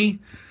charity.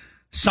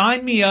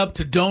 Sign me up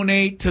to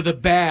donate to the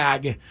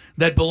bag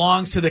that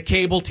belongs to the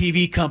cable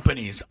TV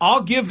companies.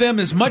 I'll give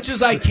them as much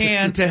as I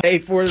can to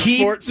keep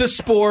the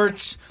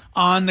sports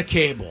on the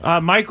cable.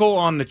 Michael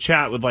on the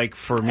chat would like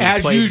for me to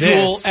play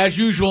this. As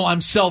usual,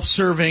 I'm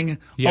self-serving,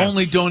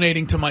 only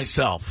donating to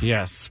myself.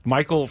 Yes.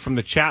 Michael from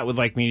the chat would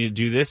like me to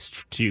do this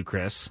to you,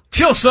 Chris.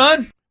 Chill,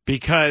 son.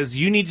 Because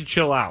you need to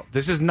chill out.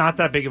 This is not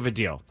that big of a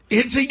deal.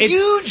 It's a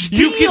huge deal.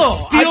 You can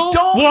still I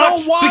don't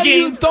know why the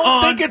game you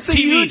don't think it's TV. a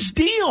huge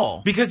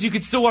deal. Because you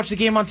could still watch the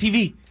game on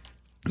TV.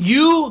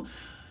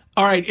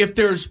 All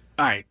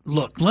right,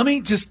 look, let me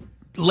just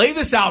lay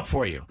this out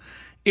for you.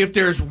 If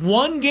there's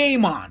one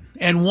game on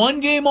and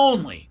one game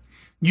only,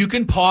 you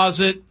can pause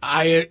it.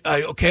 I'm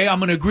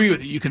going to agree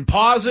with you. You can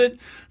pause it,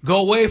 go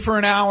away for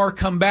an hour,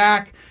 come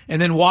back,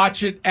 and then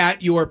watch it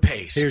at your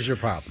pace. Here's your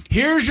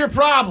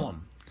problem.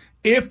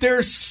 If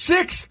there's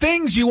 6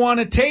 things you want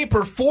to tape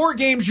or 4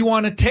 games you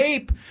want to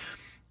tape,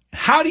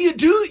 how do you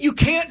do it? You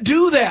can't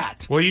do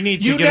that. Well, you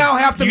need to you now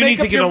have to make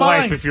up your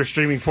mind. Life if you're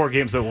streaming 4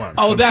 games at once.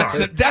 Oh,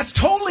 that's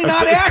totally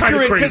not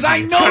accurate because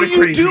I know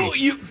you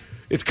do.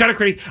 It's kind of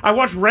crazy. I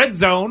watch Red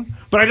Zone,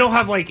 but I don't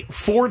have like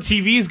 4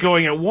 TVs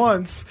going at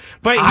once.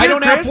 But I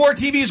don't have 4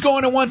 TVs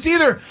going at once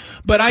either.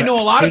 But I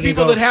know a lot of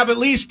people that have at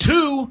least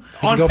 2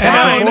 on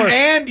Prime.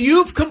 And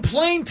you've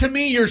complained to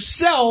me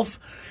yourself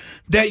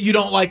that you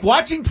don't like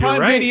watching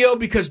Prime Video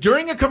because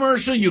during a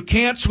commercial you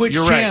can't switch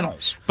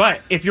channels. Right.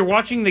 But if you're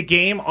watching the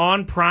game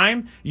on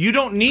Prime, you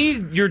don't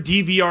need your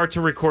DVR to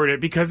record it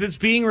because it's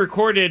being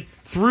recorded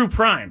through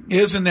Prime.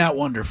 Isn't that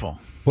wonderful?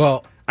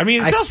 Well, I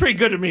mean, it sounds pretty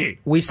good to me.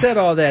 We said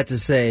all that to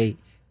say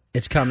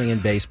it's coming in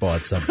baseball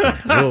at some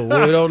point.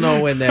 we don't know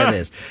when that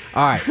is.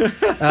 All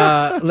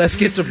right, let's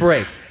get to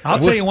break. I'll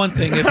tell you one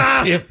thing.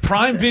 If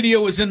Prime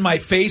Video was in my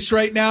face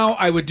right now,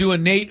 I would do a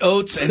Nate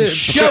Oates and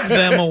shove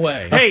them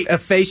away. Hey, a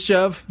face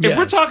shove? If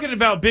we're talking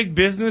about big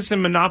business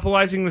and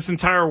monopolizing this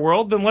entire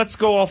world, then let's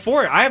go all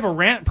for it. I have a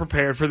rant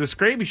prepared for this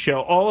Gravy Show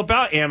all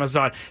about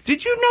Amazon.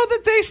 Did you know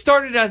that they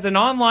started as an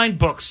online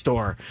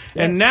bookstore?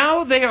 Yes. And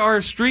now they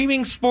are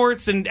streaming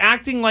sports and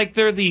acting like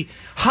they're the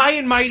high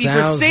and mighty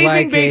for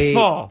saving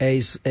baseball.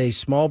 A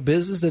small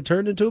business that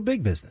turned into a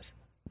big business.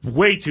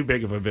 Way too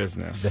big of a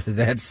business.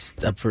 That's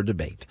up for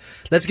debate.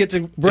 Let's get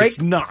to break. It's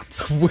not.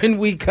 When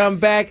we come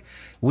back,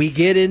 we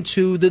get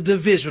into the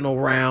divisional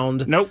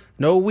round. Nope.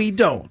 No, we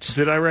don't.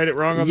 Did I write it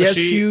wrong on the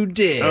sheet? Yes, you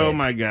did. Oh,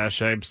 my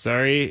gosh. I'm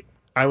sorry.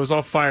 I was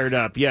all fired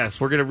up.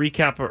 Yes, we're going to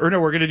recap. We're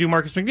going to do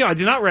Marcus McNeil. I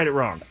did not write it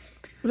wrong.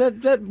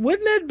 Wouldn't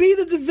that be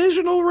the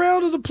divisional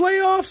round of the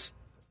playoffs?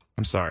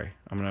 I'm sorry.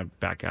 I'm going to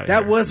back out of here.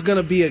 That was going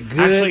to be a good...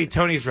 Actually,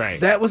 Tony's right.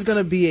 That was going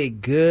to be a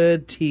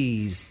good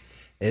tease.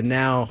 And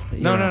now,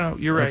 no,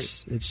 you're right.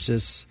 It's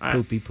just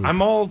poopy.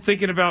 I'm all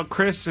thinking about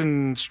Chris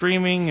and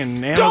streaming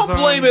and Amazon. Don't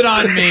blame it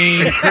on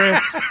me,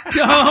 Chris.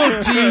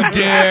 Don't you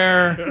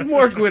dare.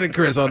 More Gwynn and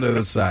Chris on the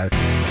other side.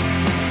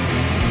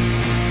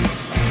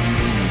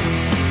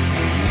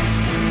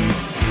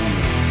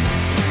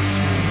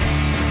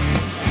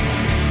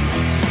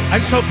 I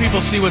just hope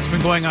people see what's been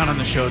going on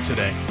the show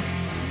today.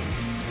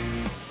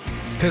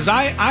 Because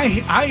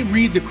I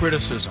read the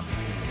criticism.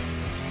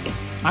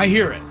 I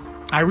hear it.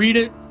 I read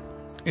it.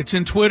 It's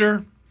in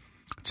Twitter.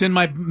 It's in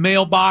my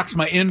mailbox,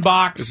 my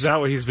inbox. Is that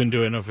what he's been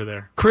doing over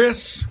there?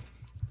 Chris,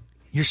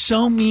 you're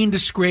so mean to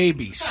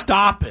Scraby.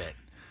 Stop it.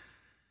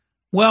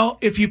 Well,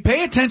 if you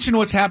pay attention to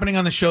what's happening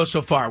on the show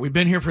so far, we've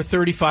been here for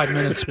 35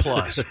 minutes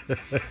plus.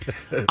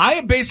 I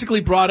have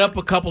basically brought up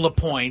a couple of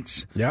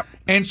points. Yep.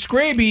 And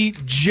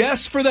Scraby,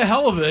 just for the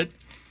hell of it,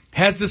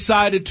 has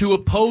decided to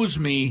oppose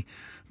me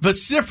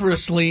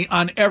vociferously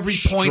on every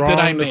point that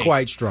I make.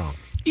 Quite strong.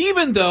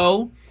 Even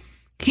though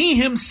he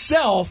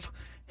himself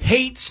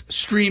hates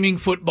streaming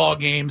football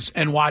games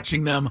and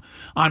watching them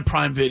on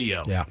Prime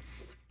Video. Yeah.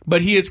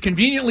 But he has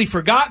conveniently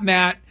forgotten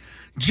that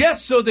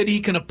just so that he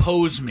can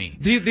oppose me.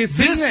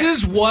 This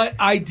is what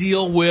I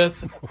deal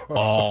with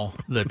all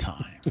the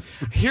time.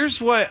 Here's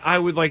what I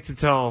would like to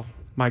tell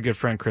my good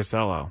friend Chris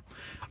Ello.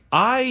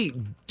 I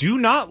do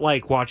not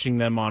like watching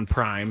them on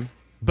Prime,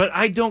 but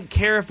I don't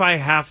care if I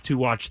have to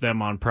watch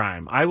them on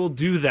Prime. I will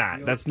do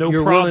that. That's no problem.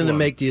 You're willing to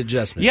make the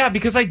adjustment. Yeah,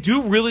 because I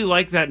do really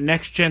like that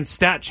Next Gen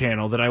Stat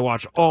channel that I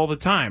watch all the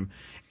time.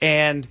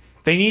 And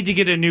they need to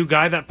get a new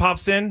guy that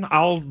pops in.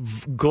 I'll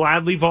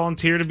gladly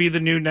volunteer to be the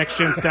new Next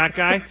Gen Stat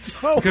guy.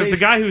 Because the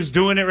guy who's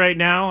doing it right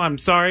now, I'm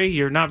sorry,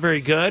 you're not very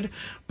good.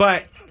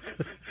 But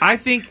I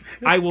think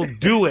I will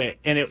do it,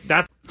 and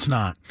it's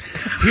not.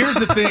 Here's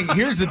the thing.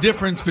 Here's the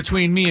difference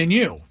between me and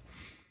you.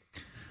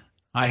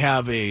 I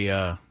have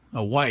a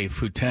wife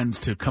who tends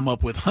to come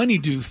up with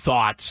honeydew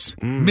thoughts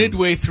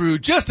midway through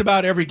just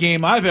about every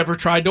game I've ever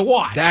tried to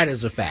watch. That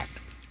is a fact.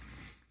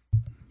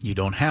 You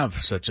don't have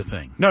such a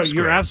thing. No,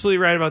 you're absolutely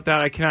right about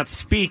that. I cannot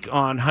speak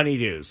on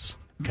honeydews.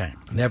 Okay.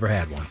 Never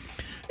had one.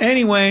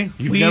 Anyway.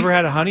 You've never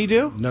had a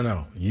honeydew?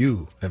 No.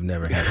 You have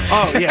never had one.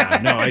 Oh, yeah.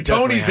 No, I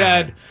Tony's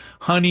had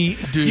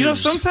honeydews. You know,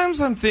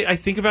 sometimes I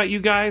think about you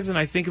guys, and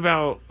I think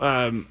about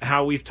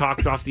how we've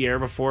talked off the air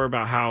before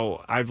about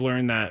how I've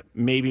learned that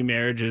maybe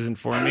marriage isn't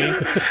for me.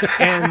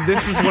 And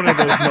this is one of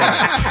those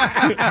moments.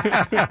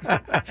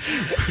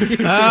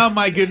 Oh,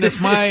 my goodness.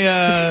 My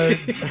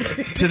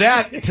to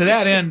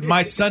that end,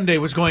 my Sunday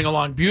was going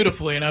along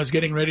beautifully, and I was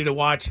getting ready to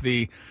watch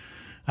I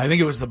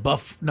think it was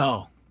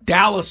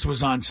Dallas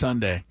was on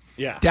Sunday.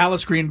 Yeah.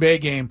 Dallas Green Bay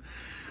game.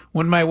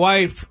 When my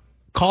wife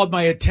called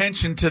my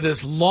attention to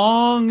this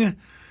long,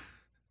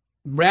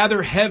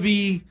 rather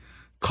heavy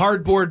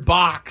cardboard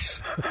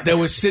box that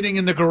was sitting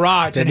in the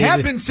garage and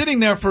had been sitting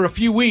there for a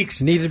few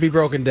weeks. Needed to be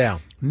broken down.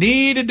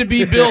 Needed to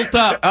be built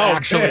up,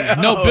 actually.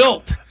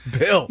 Built.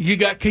 Built.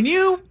 Can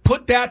you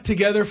put that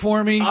together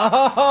for me?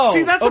 Oh,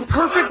 see, that's a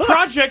perfect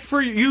project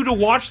for you to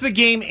watch the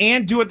game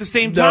and do at the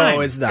same time.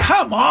 No, it's not.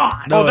 Come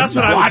on. No, that's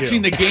what I'm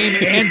watching the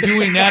game and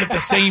doing that at the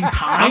same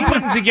time. I'm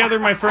putting together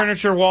my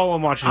furniture while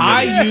I'm watching the game.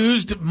 I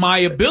used my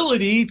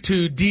ability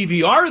to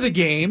DVR the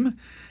game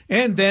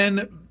and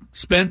then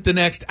spent the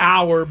next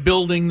hour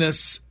building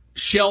this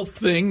shelf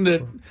thing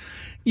that,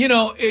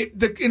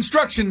 the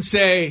instructions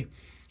say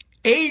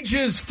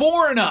ages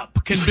 4 and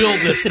up can build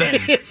this thing.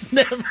 It's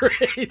never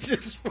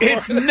ages 4.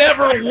 It's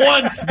never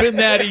once been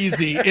that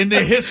easy in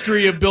the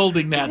history of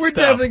building that We're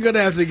stuff. definitely going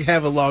to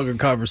have a longer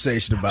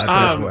conversation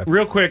about this one.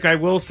 Real quick, I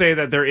will say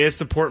that there is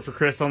support for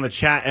Chris on the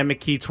chat.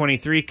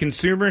 EmmettKey23.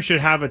 Consumers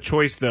should have a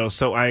choice, though,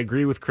 so I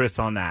agree with Chris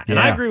on that. And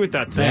I agree with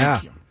that, too.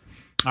 Thank you.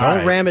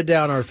 Don't ram it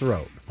down our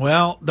throat.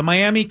 Well, the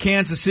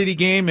Miami-Kansas City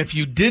game, if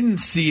you didn't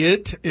see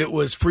it, it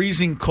was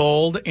freezing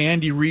cold.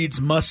 Andy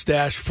Reid's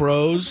mustache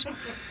froze.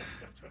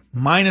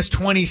 Minus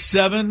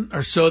 27,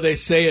 or so they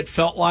say it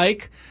felt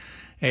like.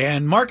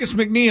 And Marcus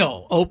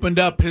McNeil opened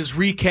up his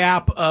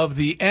recap of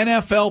the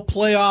NFL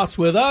playoffs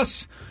with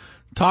us,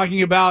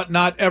 talking about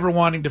not ever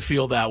wanting to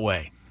feel that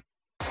way.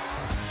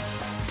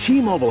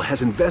 T-Mobile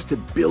has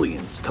invested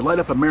billions to light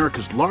up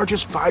America's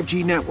largest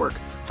 5G network,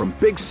 from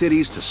big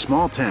cities to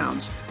small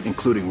towns,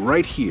 including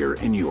right here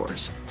in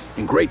yours.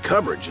 And great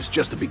coverage is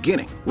just the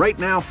beginning. Right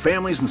now,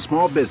 families and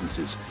small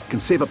businesses can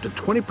save up to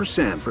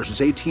 20%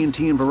 versus AT&T and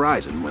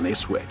Verizon when they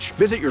switch.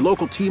 Visit your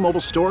local T-Mobile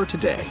store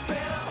today.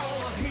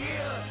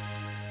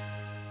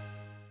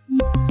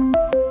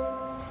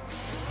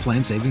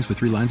 Plan savings with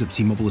 3 lines of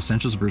T-Mobile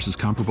Essentials versus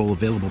comparable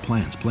available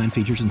plans. Plan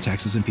features and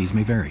taxes and fees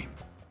may vary.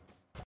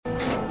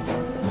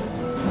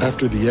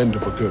 After the end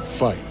of a good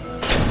fight,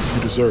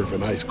 you deserve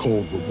an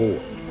ice-cold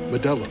reward.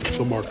 Modelo is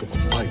the mark of a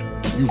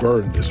fighter. You've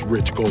earned this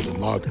rich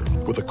golden lager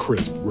with a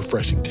crisp,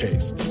 refreshing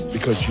taste.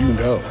 Because you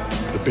know,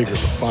 the bigger the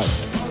fight,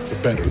 the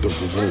better the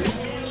reward.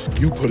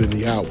 You put in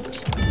the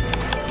hours,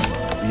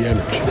 the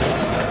energy,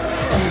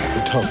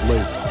 the tough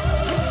labor.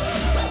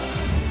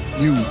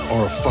 You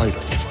are a fighter,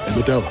 and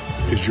Modelo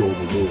is your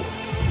reward.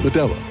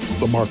 Modelo,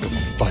 the mark of a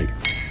fighter.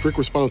 Drink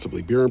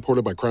responsibly. Beer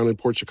imported by Crown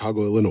Imports,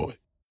 Chicago, Illinois.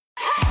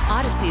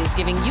 Odyssey is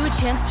giving you a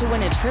chance to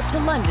win a trip to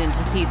London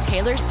to see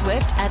Taylor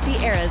Swift at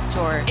the Eras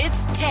Tour.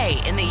 It's Tay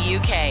in the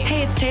UK.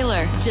 Hey, it's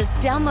Taylor. Just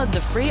download the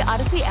free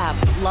Odyssey app,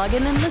 log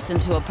in and listen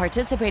to a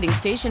participating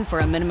station for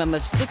a minimum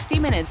of 60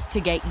 minutes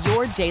to get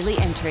your daily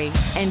entry.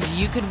 And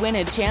you could win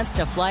a chance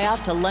to fly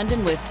off to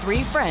London with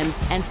 3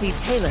 friends and see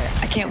Taylor.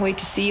 I can't wait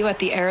to see you at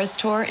the Eras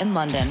Tour in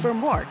London. For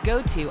more,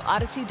 go to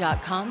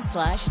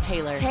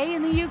odyssey.com/Taylor. Tay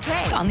in the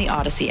UK. It's on the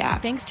Odyssey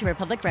app. Thanks to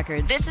Republic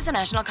Records. This is a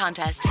national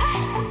contest.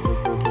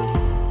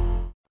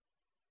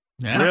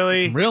 Yeah,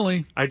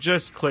 really? I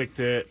just clicked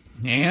it.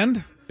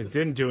 And? It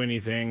didn't do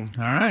anything.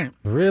 All right.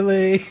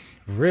 Really?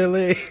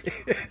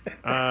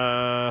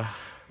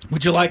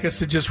 Would you like us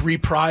to just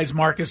reprise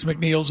Marcus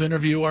McNeil's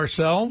interview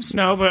ourselves?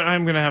 No, but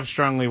I'm going to have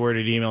strongly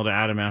worded email to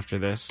Adam after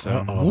this.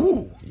 So.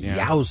 Ooh.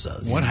 Yeah.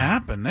 Yowzas. What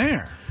happened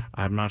there?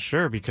 I'm not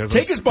sure because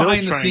Take I'm us still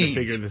behind the trying scenes. to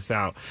figure this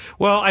out.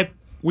 Well,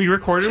 We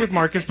recorded with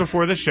Marcus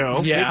before the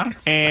show. Yeah.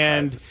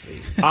 And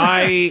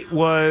I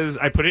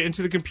put it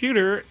into the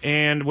computer,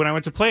 and when I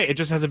went to play it, it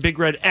just has a big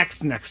red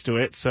X next to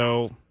it,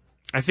 so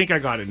I think I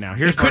got it now.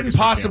 It couldn't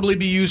possibly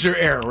be user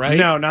error, right?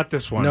 No, not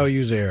this one. No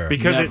user error.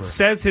 Because Never. it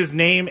says his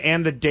name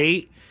and the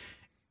date.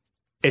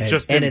 It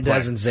just didn't and it play.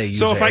 doesn't say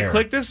user So if I error.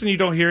 click this and you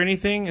don't hear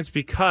anything, it's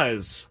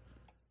because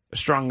a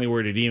strongly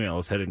worded email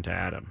is heading to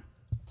Adam.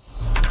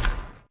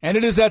 And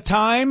it is that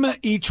time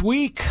each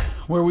week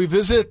where we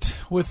visit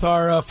with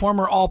our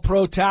former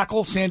All-Pro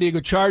tackle, San Diego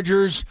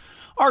Chargers,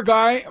 our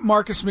guy,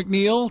 Marcus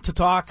McNeil, to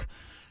talk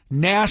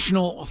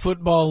National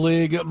Football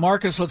League.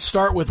 Marcus, let's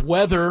start with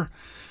weather.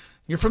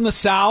 You're from the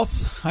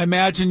South. I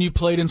imagine you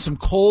played in some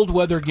cold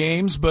weather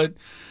games, but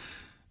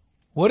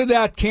what did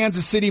that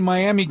Kansas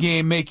City-Miami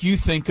game make you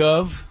think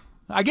of?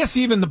 I guess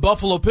even the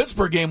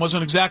Buffalo-Pittsburgh game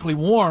wasn't exactly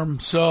warm,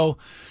 so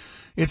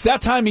it's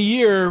that time of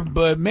year,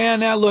 but,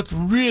 man, that looked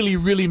really,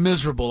 really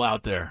miserable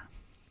out there.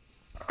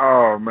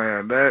 Oh,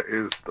 man, that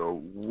is the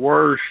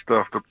worst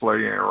stuff to play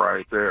in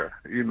right there.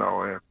 You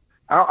know, and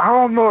I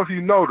don't know if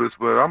you noticed,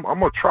 but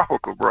I'm a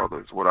tropical brother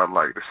is what I'd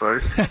like to say.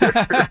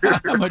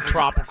 I'm a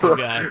tropical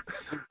guy.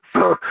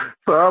 So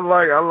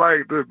I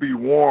like to be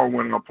warm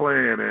when I'm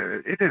playing,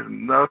 and it is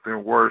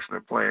nothing worse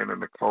than playing in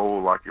the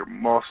cold. Like, your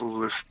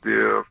muscles are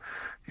stiff,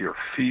 your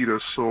feet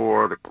are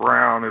sore, the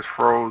ground is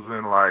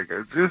frozen. Like,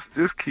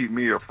 just keep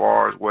me as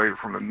far away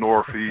from the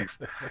Northeast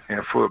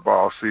in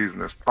football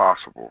season as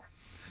possible.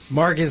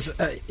 Marcus,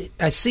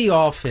 I see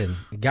often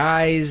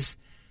guys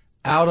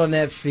out on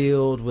that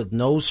field with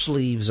no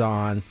sleeves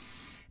on,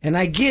 and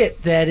I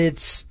get that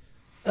it's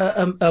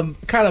a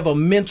kind of a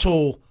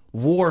mental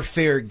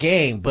warfare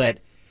game, but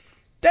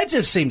that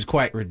just seems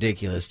quite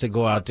ridiculous to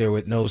go out there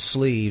with no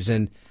sleeves.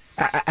 And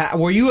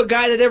were you a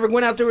guy that ever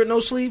went out there with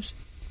no sleeves?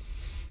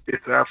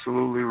 It's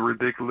absolutely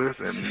ridiculous,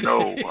 and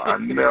no, I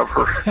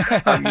never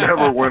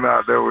went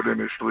out there with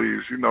any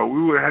sleeves. You know,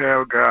 we would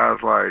have guys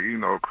like, you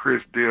know,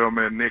 Chris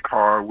Dillman, Nick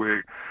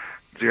Hardwick,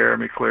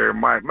 Jeremy Clare,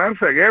 Mike. Matter of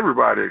fact,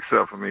 everybody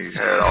except for me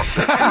had off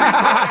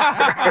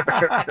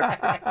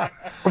their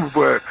sleeves.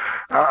 But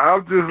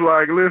I'm just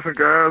like, listen,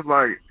 guys,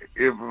 like,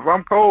 if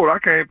I'm cold, I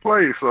can't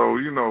play. So,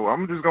 you know,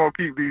 I'm just going to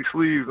keep these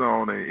sleeves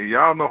on. And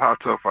y'all know how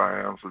tough I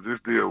am, so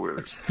just deal with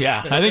it.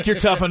 Yeah, I think you're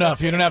tough enough.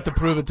 You don't have to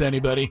prove it to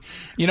anybody.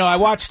 You know, I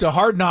watched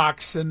Hard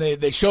Knocks, and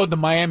they showed the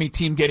Miami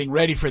team getting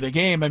ready for the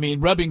game. I mean,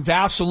 rubbing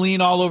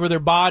Vaseline all over their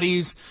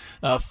bodies,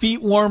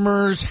 feet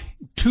warmers,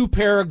 2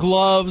 pair of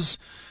gloves,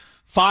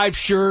 5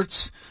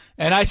 shirts.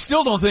 And I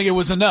still don't think it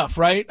was enough,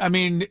 right? I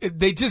mean,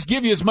 they just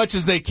give you as much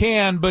as they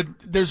can, but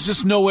there's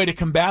just no way to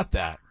combat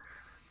that.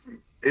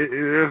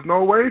 There's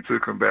no way to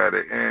combat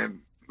it.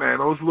 And, man,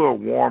 those little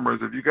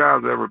warmers, if you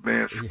guys ever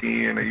been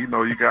skiing and, you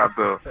know, you got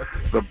the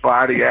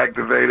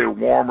body-activated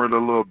warmer, the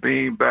little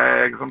bean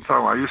bags, I'm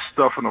talking about you're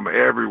stuffing them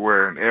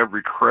everywhere in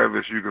every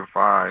crevice you can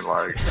find,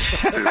 like,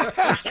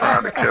 just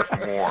trying to catch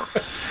them warm.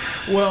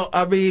 Well,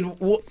 I mean,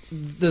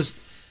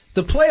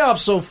 the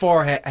playoffs so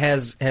far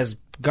has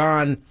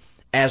gone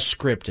as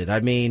scripted. I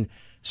mean,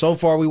 so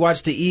far we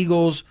watched the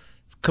Eagles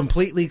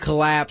completely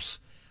collapse.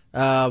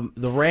 The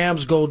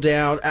Rams go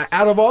down.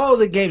 Out of all of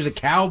the games, the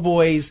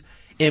Cowboys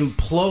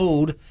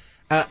implode.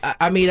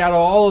 I mean, out of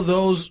all of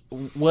those,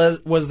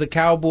 was the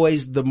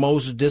Cowboys the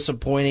most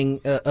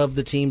disappointing of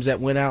the teams that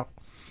went out?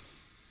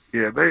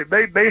 Yeah,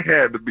 they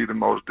had to be the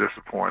most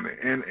disappointing,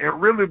 and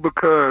really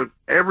because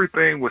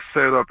everything was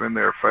set up in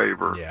their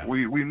favor. Yeah.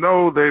 We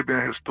know they've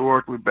been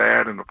historically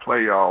bad in the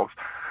playoffs,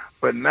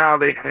 but now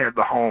they had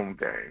the home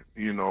game,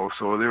 you know,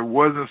 so there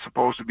wasn't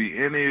supposed to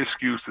be any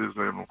excuses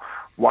in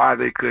why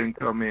they couldn't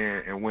come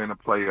in and win a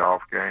playoff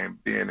game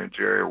being in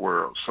Jerry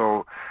World.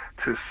 So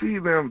to see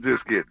them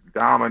just get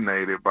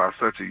dominated by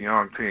such a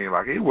young team,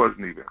 like, it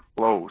wasn't even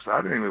close.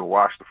 I didn't even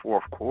watch the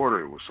fourth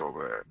quarter. It was so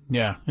bad.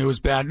 Yeah, it was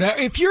bad. Now,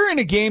 if you're in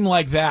a game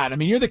like that, I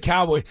mean, you're the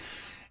Cowboy.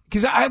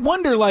 Because I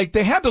wonder, like,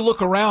 they had to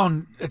look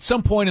around at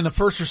some point in the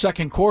first or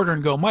second quarter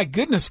and go, my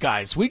goodness,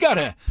 guys, we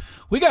gotta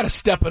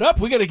step it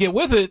up. We got to get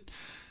with it.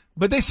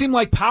 But they seemed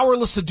like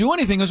powerless to do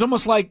anything. It was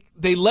almost like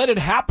they let it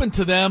happen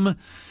to them,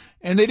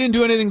 and they didn't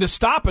do anything to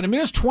stop it. I mean,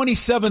 it was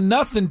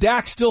 27-0.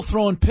 Dak still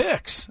throwing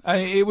picks.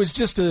 It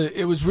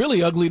was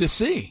really ugly to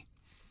see.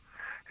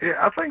 Yeah,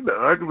 I think the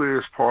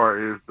ugliest part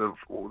is the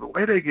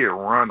way they get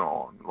run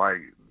on.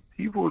 Like,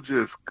 people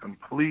just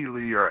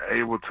completely are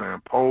able to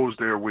impose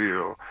their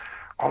will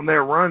on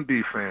their run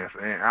defense,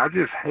 and I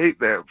just hate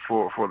that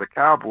for the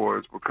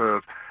Cowboys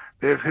because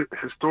they've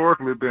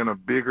historically been a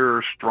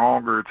bigger,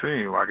 stronger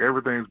team. Like,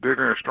 everything's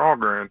bigger and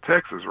stronger in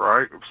Texas,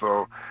 right?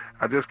 So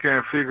I just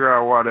can't figure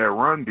out why that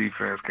run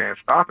defense can't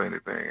stop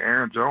anything.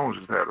 Aaron Jones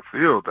just had a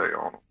field day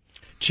on them.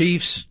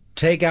 Chiefs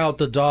take out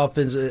the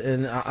Dolphins,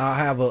 and I'll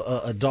have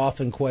a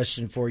Dolphin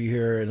question for you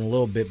here in a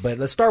little bit, but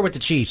let's start with the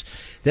Chiefs.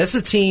 That's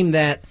a team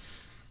that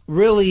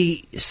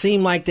really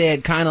seemed like they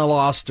had kind of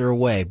lost their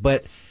way,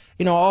 but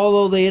you know,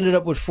 although they ended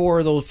up with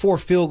 4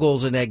 field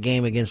goals in that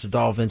game against the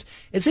Dolphins,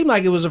 it seemed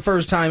like it was the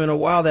first time in a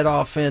while that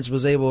offense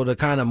was able to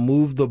kind of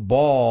move the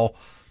ball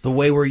the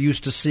way we're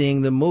used to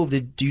seeing them move.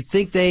 Do you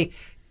think they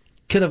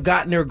could have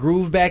gotten their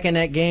groove back in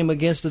that game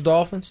against the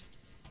Dolphins?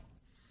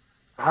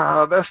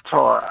 That's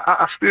tough.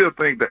 I still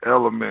think the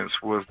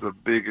elements was the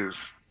biggest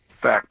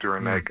factor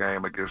in that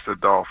game against the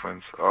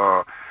Dolphins.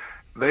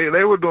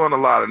 They were doing a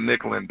lot of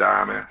nickel and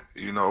diming,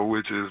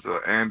 which is the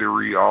Andy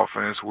Reid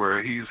offense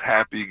where he's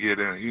happy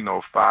getting,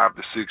 5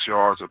 to 6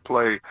 yards of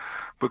play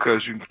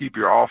because you can keep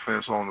your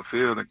offense on the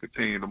field and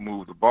continue to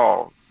move the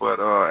ball. But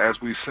as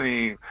we've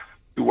seen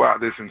throughout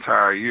this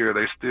entire year,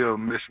 they still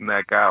missing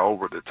that guy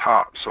over the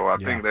top. So I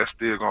think that's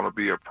still going to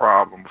be a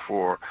problem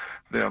for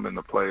them in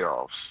the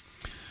playoffs.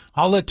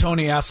 I'll let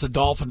Tony ask the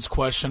Dolphins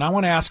question. I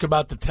want to ask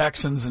about the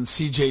Texans and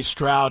C.J.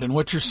 Stroud and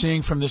what you're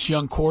seeing from this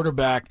young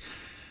quarterback.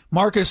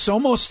 Marcus,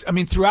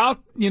 throughout,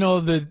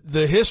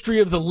 the history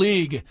of the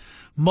league,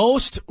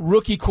 most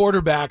rookie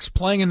quarterbacks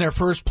playing in their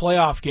first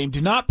playoff game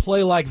do not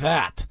play like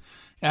that.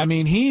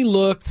 He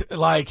looked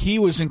like he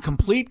was in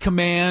complete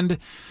command.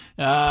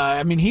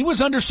 He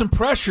was under some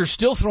pressure,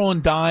 still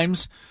throwing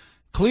dimes.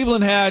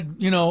 Cleveland had,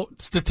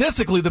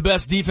 statistically the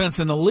best defense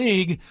in the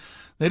league.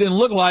 They didn't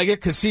look like it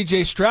because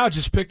C.J. Stroud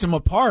just picked him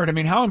apart.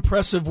 How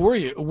impressive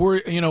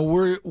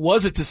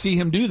was it to see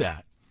him do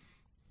that?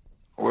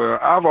 Well,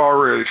 I've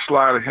already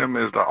slotted him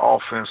as the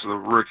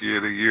offensive rookie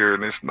of the year,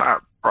 and it's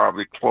not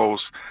probably close.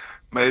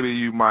 Maybe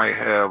you might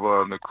have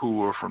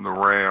Nakua from the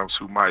Rams,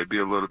 who might be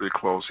a little bit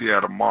close. He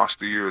had a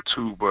monster year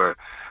too, but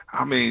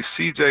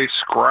C.J.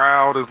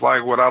 Stroud is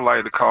like what I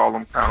like to call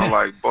him, kind of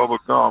like Bubba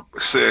Gump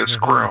says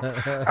scrim.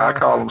 I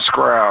call him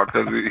Stroud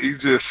because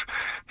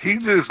he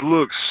just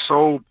looks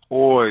so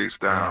poised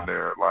down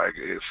there, like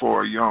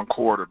for a young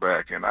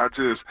quarterback. And I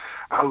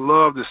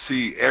love to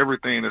see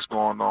everything that's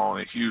going on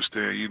in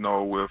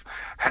Houston. With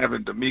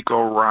having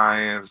D'Amico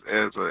Ryans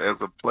as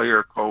a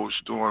player coach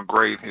doing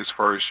great in his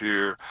first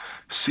year,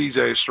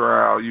 C.J.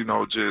 Stroud,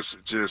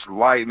 just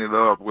lighting it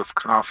up with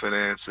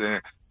confidence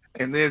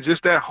and then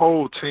just that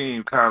whole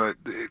team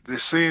it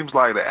seems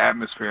like the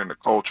atmosphere and the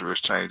culture is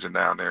changing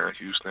down there in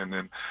Houston.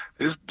 And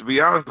it's, to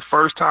be honest, the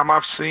first time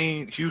I've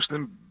seen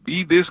Houston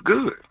be this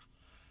good.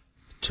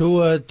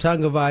 Tua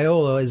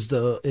Tagovailoa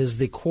is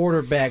the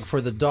quarterback for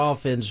the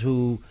Dolphins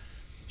who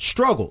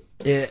struggled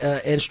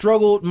and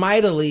struggled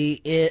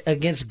mightily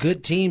against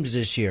good teams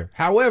this year.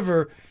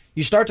 However,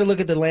 you start to look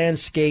at the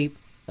landscape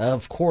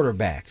of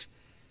quarterbacks.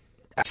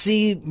 I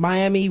see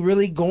Miami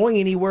really going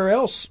anywhere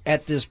else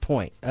at this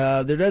point.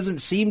 There doesn't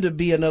seem to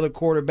be another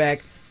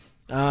quarterback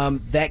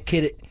that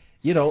could,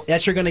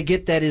 that you're going to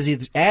get that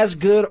is as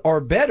good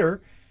or better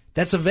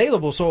that's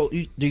available. So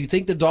do you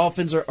think the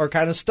Dolphins are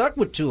kind of stuck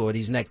with Tua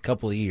these next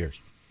couple of years?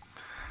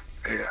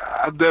 Yeah,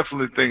 I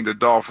definitely think the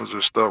Dolphins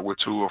are stuck with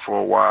Tua for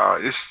a while.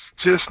 It's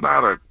just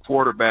not a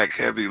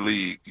quarterback-heavy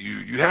league.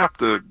 You have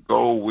to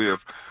go with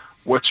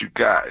what you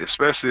got,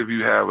 especially if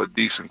you have a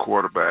decent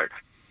quarterback.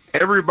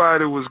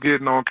 Everybody was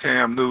getting on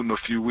Cam Newton a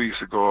few weeks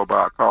ago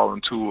about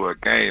calling Tua a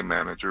game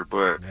manager,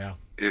 but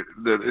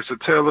it's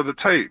a tale of the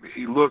tape.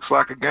 He looks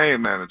like a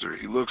game manager.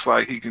 He looks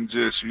like he can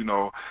just,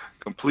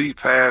 complete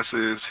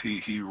passes.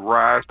 He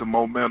rides the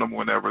momentum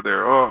whenever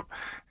they're up,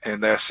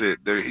 and that's it.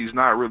 He's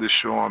not really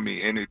showing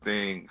me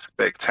anything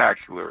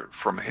spectacular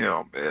from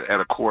him at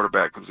a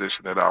quarterback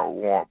position that I would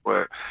want.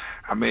 But,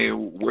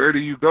 where do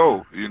you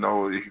go?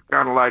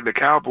 Kind of like the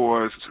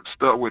Cowboys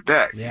stuck with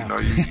Dak. Yeah.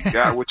 You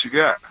got what you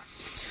got.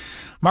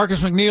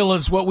 Marcus McNeil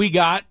is what we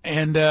got,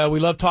 and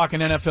we love talking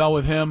NFL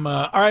with him.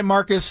 All right,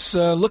 Marcus,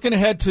 looking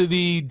ahead to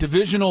the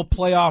divisional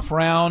playoff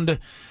round,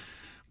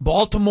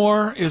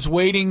 Baltimore is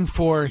waiting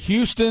for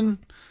Houston.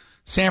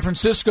 San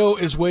Francisco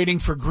is waiting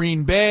for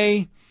Green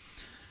Bay.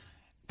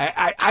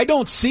 I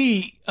don't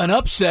see an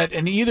upset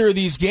in either of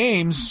these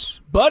games,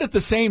 but at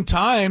the same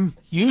time,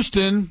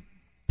 Houston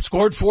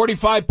scored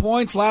 45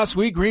 points last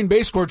week. Green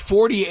Bay scored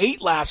 48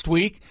 last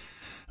week.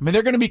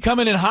 They're going to be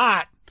coming in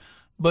hot.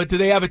 But do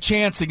they have a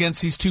chance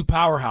against these two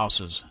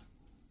powerhouses?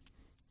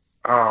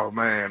 Oh,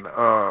 man.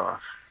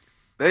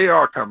 They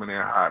are coming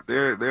in hot.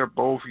 They're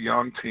both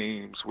young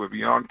teams with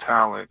young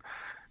talent.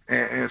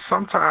 And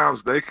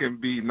sometimes they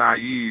can be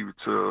naive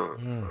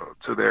to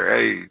their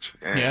age.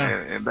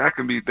 And that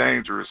can be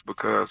dangerous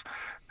because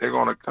they're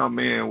going to come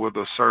in with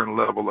a certain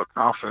level of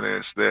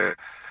confidence that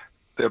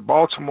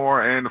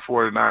Baltimore and the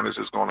 49ers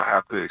is going to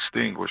have to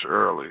extinguish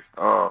early.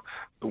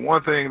 The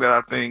one thing that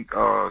I think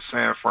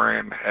San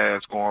Fran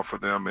has going for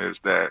them is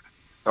that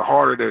the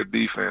harder their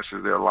defense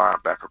is their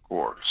linebacker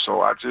core. So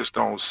I just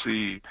don't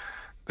see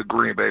the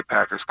Green Bay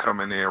Packers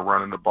coming in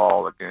running the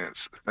ball against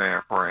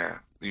San Fran,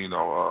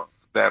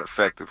 that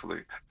effectively.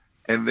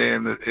 And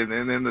then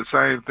the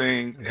same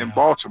thing in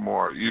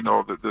Baltimore.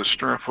 The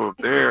strength of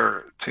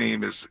their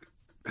team is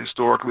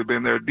historically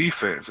been their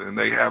defense, and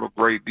they have a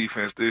great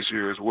defense this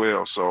year as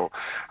well. So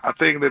I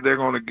think that they're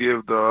going to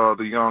give the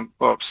young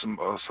pups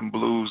some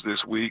blues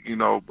this week,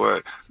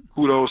 but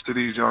kudos to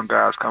these young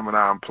guys coming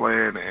out and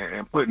playing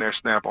and putting their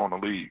stamp on the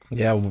league.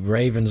 Yeah,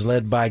 Ravens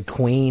led by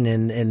Queen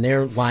and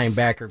their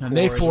linebacker core. And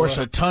they force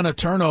a ton of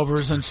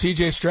turnovers, and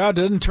C.J. Stroud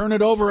didn't turn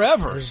it over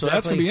ever, so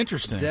that's going to be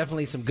interesting.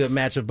 Definitely some good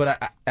matchup,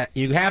 but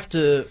you have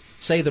to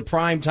say the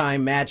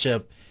primetime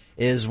matchup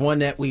is one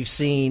that we've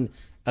seen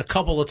a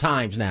couple of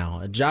times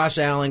now. Josh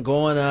Allen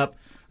going up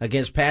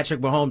against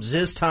Patrick Mahomes.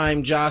 This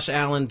time, Josh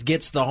Allen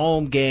gets the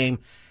home game.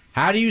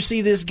 How do you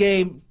see this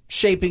game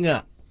shaping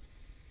up?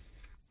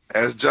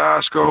 As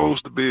Josh goes,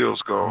 the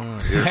Bills go.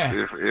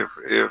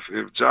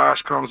 If Josh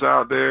comes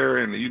out there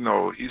and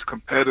he's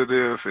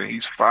competitive and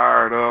he's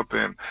fired up,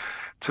 and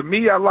to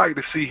me, I like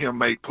to see him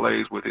make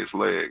plays with his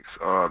legs.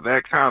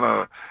 That kind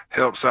of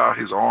helps out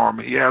his arm.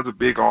 He has a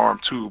big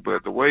arm too,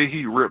 but the way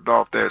he ripped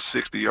off that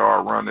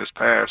 60-yard run this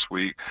past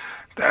week,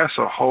 that's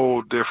a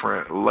whole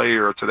different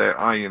layer to that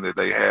onion that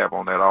they have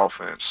on that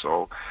offense.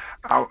 So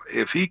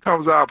if he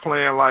comes out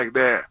playing like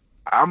that,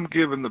 I'm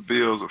giving the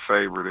Bills a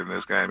favorite in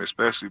this game,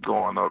 especially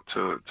going up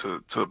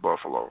to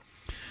Buffalo.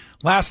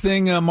 Last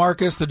thing,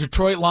 Marcus, the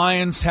Detroit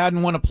Lions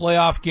hadn't won a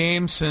playoff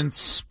game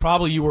since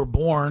probably you were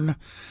born.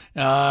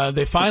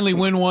 They finally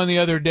win one the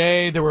other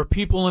day. There were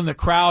people in the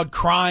crowd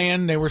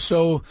crying. They were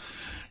so,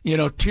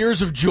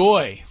 tears of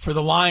joy for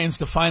the Lions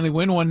to finally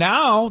win one.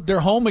 Now they're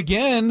home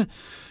again,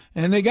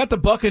 and they got the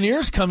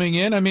Buccaneers coming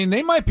in. I mean,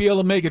 they might be able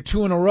to make it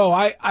 2 in a row.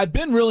 I've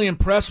been really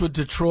impressed with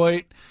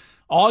Detroit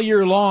all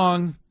year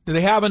long. Do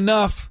they have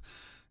enough,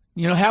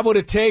 have what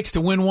it takes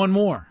to win one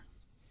more?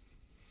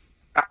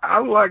 I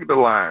like the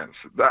Lions.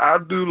 I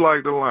do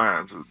like the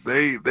Lions.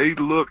 They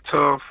look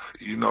tough.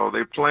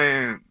 They're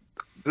playing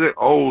the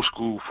old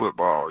school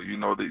football.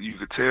 That you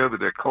could tell that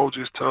their coach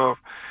is tough.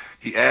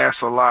 He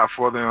asks a lot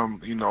for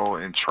them,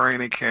 in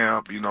training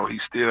camp. He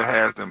still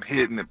has them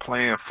hitting and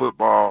playing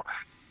football.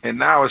 And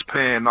now it's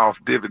paying off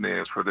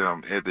dividends for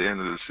them at the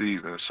end of the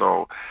season.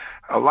 So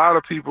a lot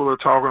of people are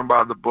talking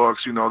about the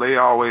Bucs. They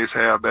always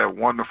have that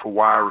wonderful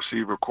wide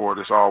receiver core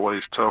that's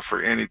always tough for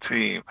any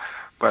team.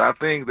 But I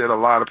think that a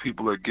lot of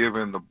people are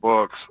giving the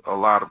Bucs a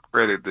lot of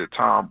credit that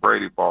Tom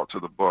Brady brought to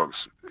the Bucs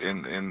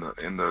in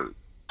the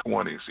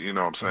 20s. You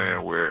know what I'm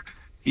saying? Where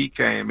he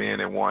came in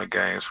and won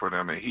games for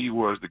them, and he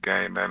was the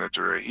game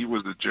manager, and he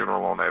was the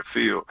general on that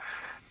field.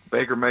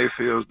 Baker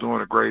Mayfield's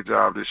doing a great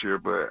job this year,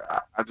 but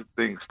I just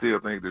still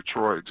think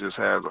Detroit just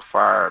has a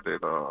fire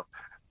that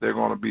they're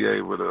going to be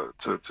able to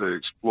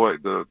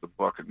exploit the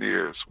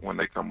Buccaneers when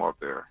they come up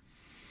there.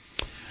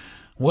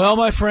 Well,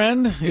 my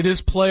friend, it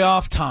is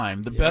playoff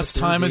time, the best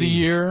time of the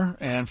year,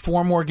 and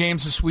 4 more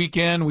games this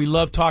weekend. We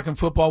love talking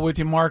football with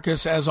you,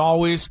 Marcus, as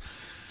always.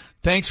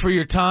 Thanks for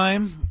your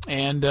time,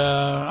 and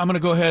I'm going to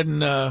go ahead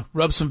and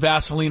rub some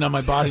Vaseline on my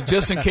body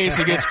just in case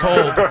it gets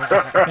cold.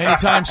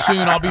 Anytime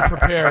soon, I'll be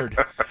prepared.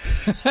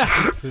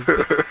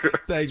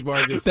 Thanks,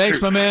 Marcus.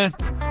 Thanks, my man.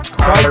 All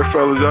right,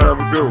 fellas, y'all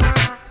have a good one.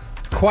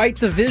 Quite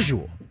the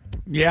visual.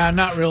 Yeah,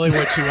 not really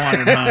what you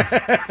wanted,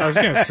 huh? I was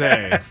going to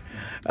say.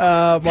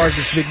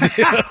 Marcus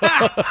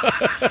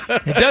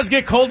McNeil. It does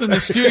get cold in the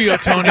studio,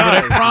 Tony, but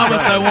I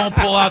promise I won't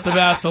pull out the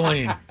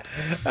Vaseline.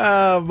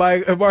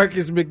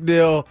 Marcus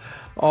McNeil,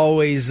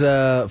 always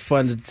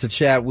fun to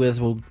chat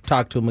with. We'll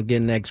talk to him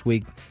again next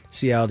week,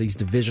 see how these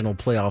divisional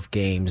playoff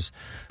games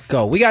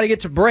go. We got to get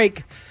to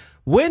break.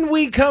 When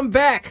we come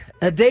back,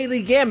 a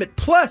daily gamut.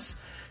 Plus,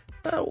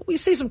 we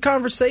see some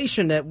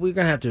conversation that we're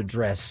going to have to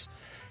address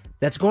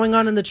that's going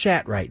on in the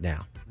chat right now.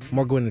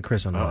 More Gwynn and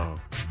Chris on the way.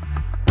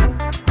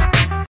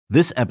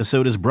 This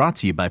episode is brought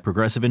to you by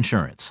Progressive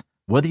Insurance.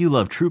 Whether you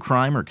love true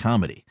crime or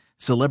comedy,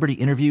 celebrity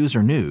interviews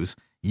or news,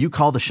 you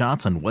call the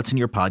shots on what's in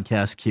your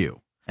podcast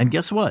queue. And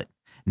guess what?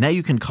 Now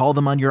you can call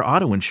them on your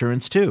auto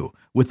insurance too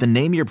with the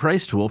Name Your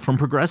Price tool from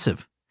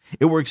Progressive.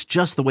 It works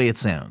just the way it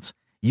sounds.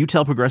 You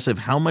tell Progressive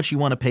how much you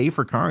want to pay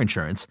for car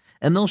insurance,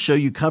 and they'll show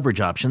you coverage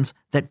options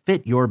that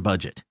fit your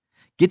budget.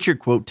 Get your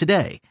quote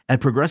today at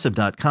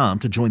Progressive.com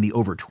to join the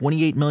over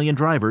 28 million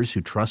drivers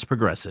who trust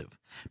Progressive.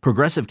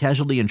 Progressive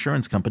Casualty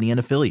Insurance Company and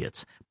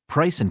Affiliates.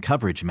 Price and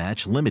coverage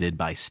match limited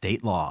by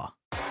state law.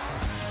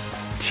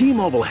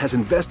 T-Mobile has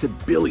invested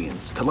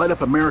billions to light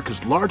up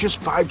America's largest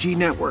 5G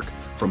network,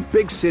 from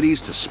big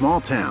cities to small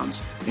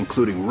towns,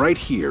 including right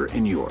here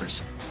in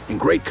yours. And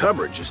great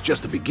coverage is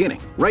just the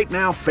beginning. Right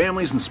now,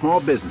 families and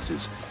small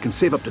businesses can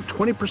save up to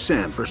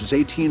 20% versus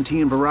AT&T and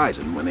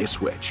Verizon when they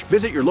switch.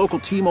 Visit your local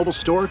T-Mobile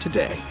store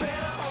today.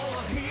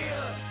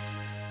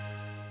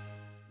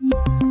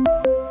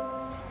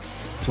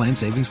 Plan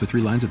savings with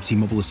 3 lines of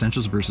T-Mobile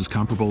Essentials versus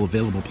comparable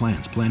available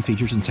plans. Plan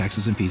features and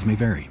taxes and fees may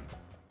vary.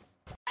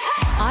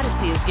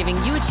 Odyssey is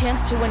giving you a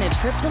chance to win a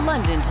trip to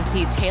London to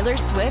see Taylor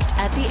Swift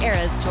at the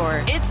Eras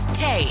Tour. It's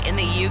Tay in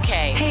the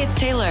UK. Hey, it's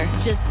Taylor.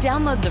 Just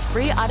download the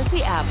free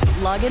Odyssey app,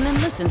 log in and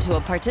listen to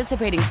a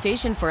participating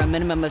station for a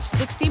minimum of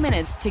 60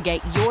 minutes to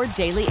get your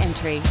daily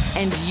entry.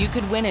 And you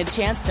could win a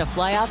chance to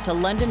fly off to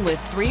London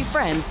with 3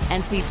 friends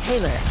and see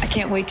Taylor. I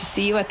can't wait to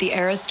see you at the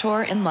Eras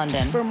Tour in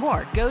London. For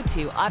more, go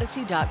to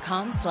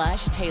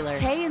odyssey.com/Taylor.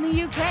 Tay in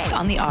the UK. It's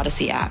on the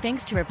Odyssey app.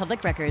 Thanks to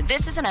Republic Records.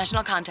 This is a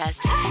national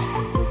contest.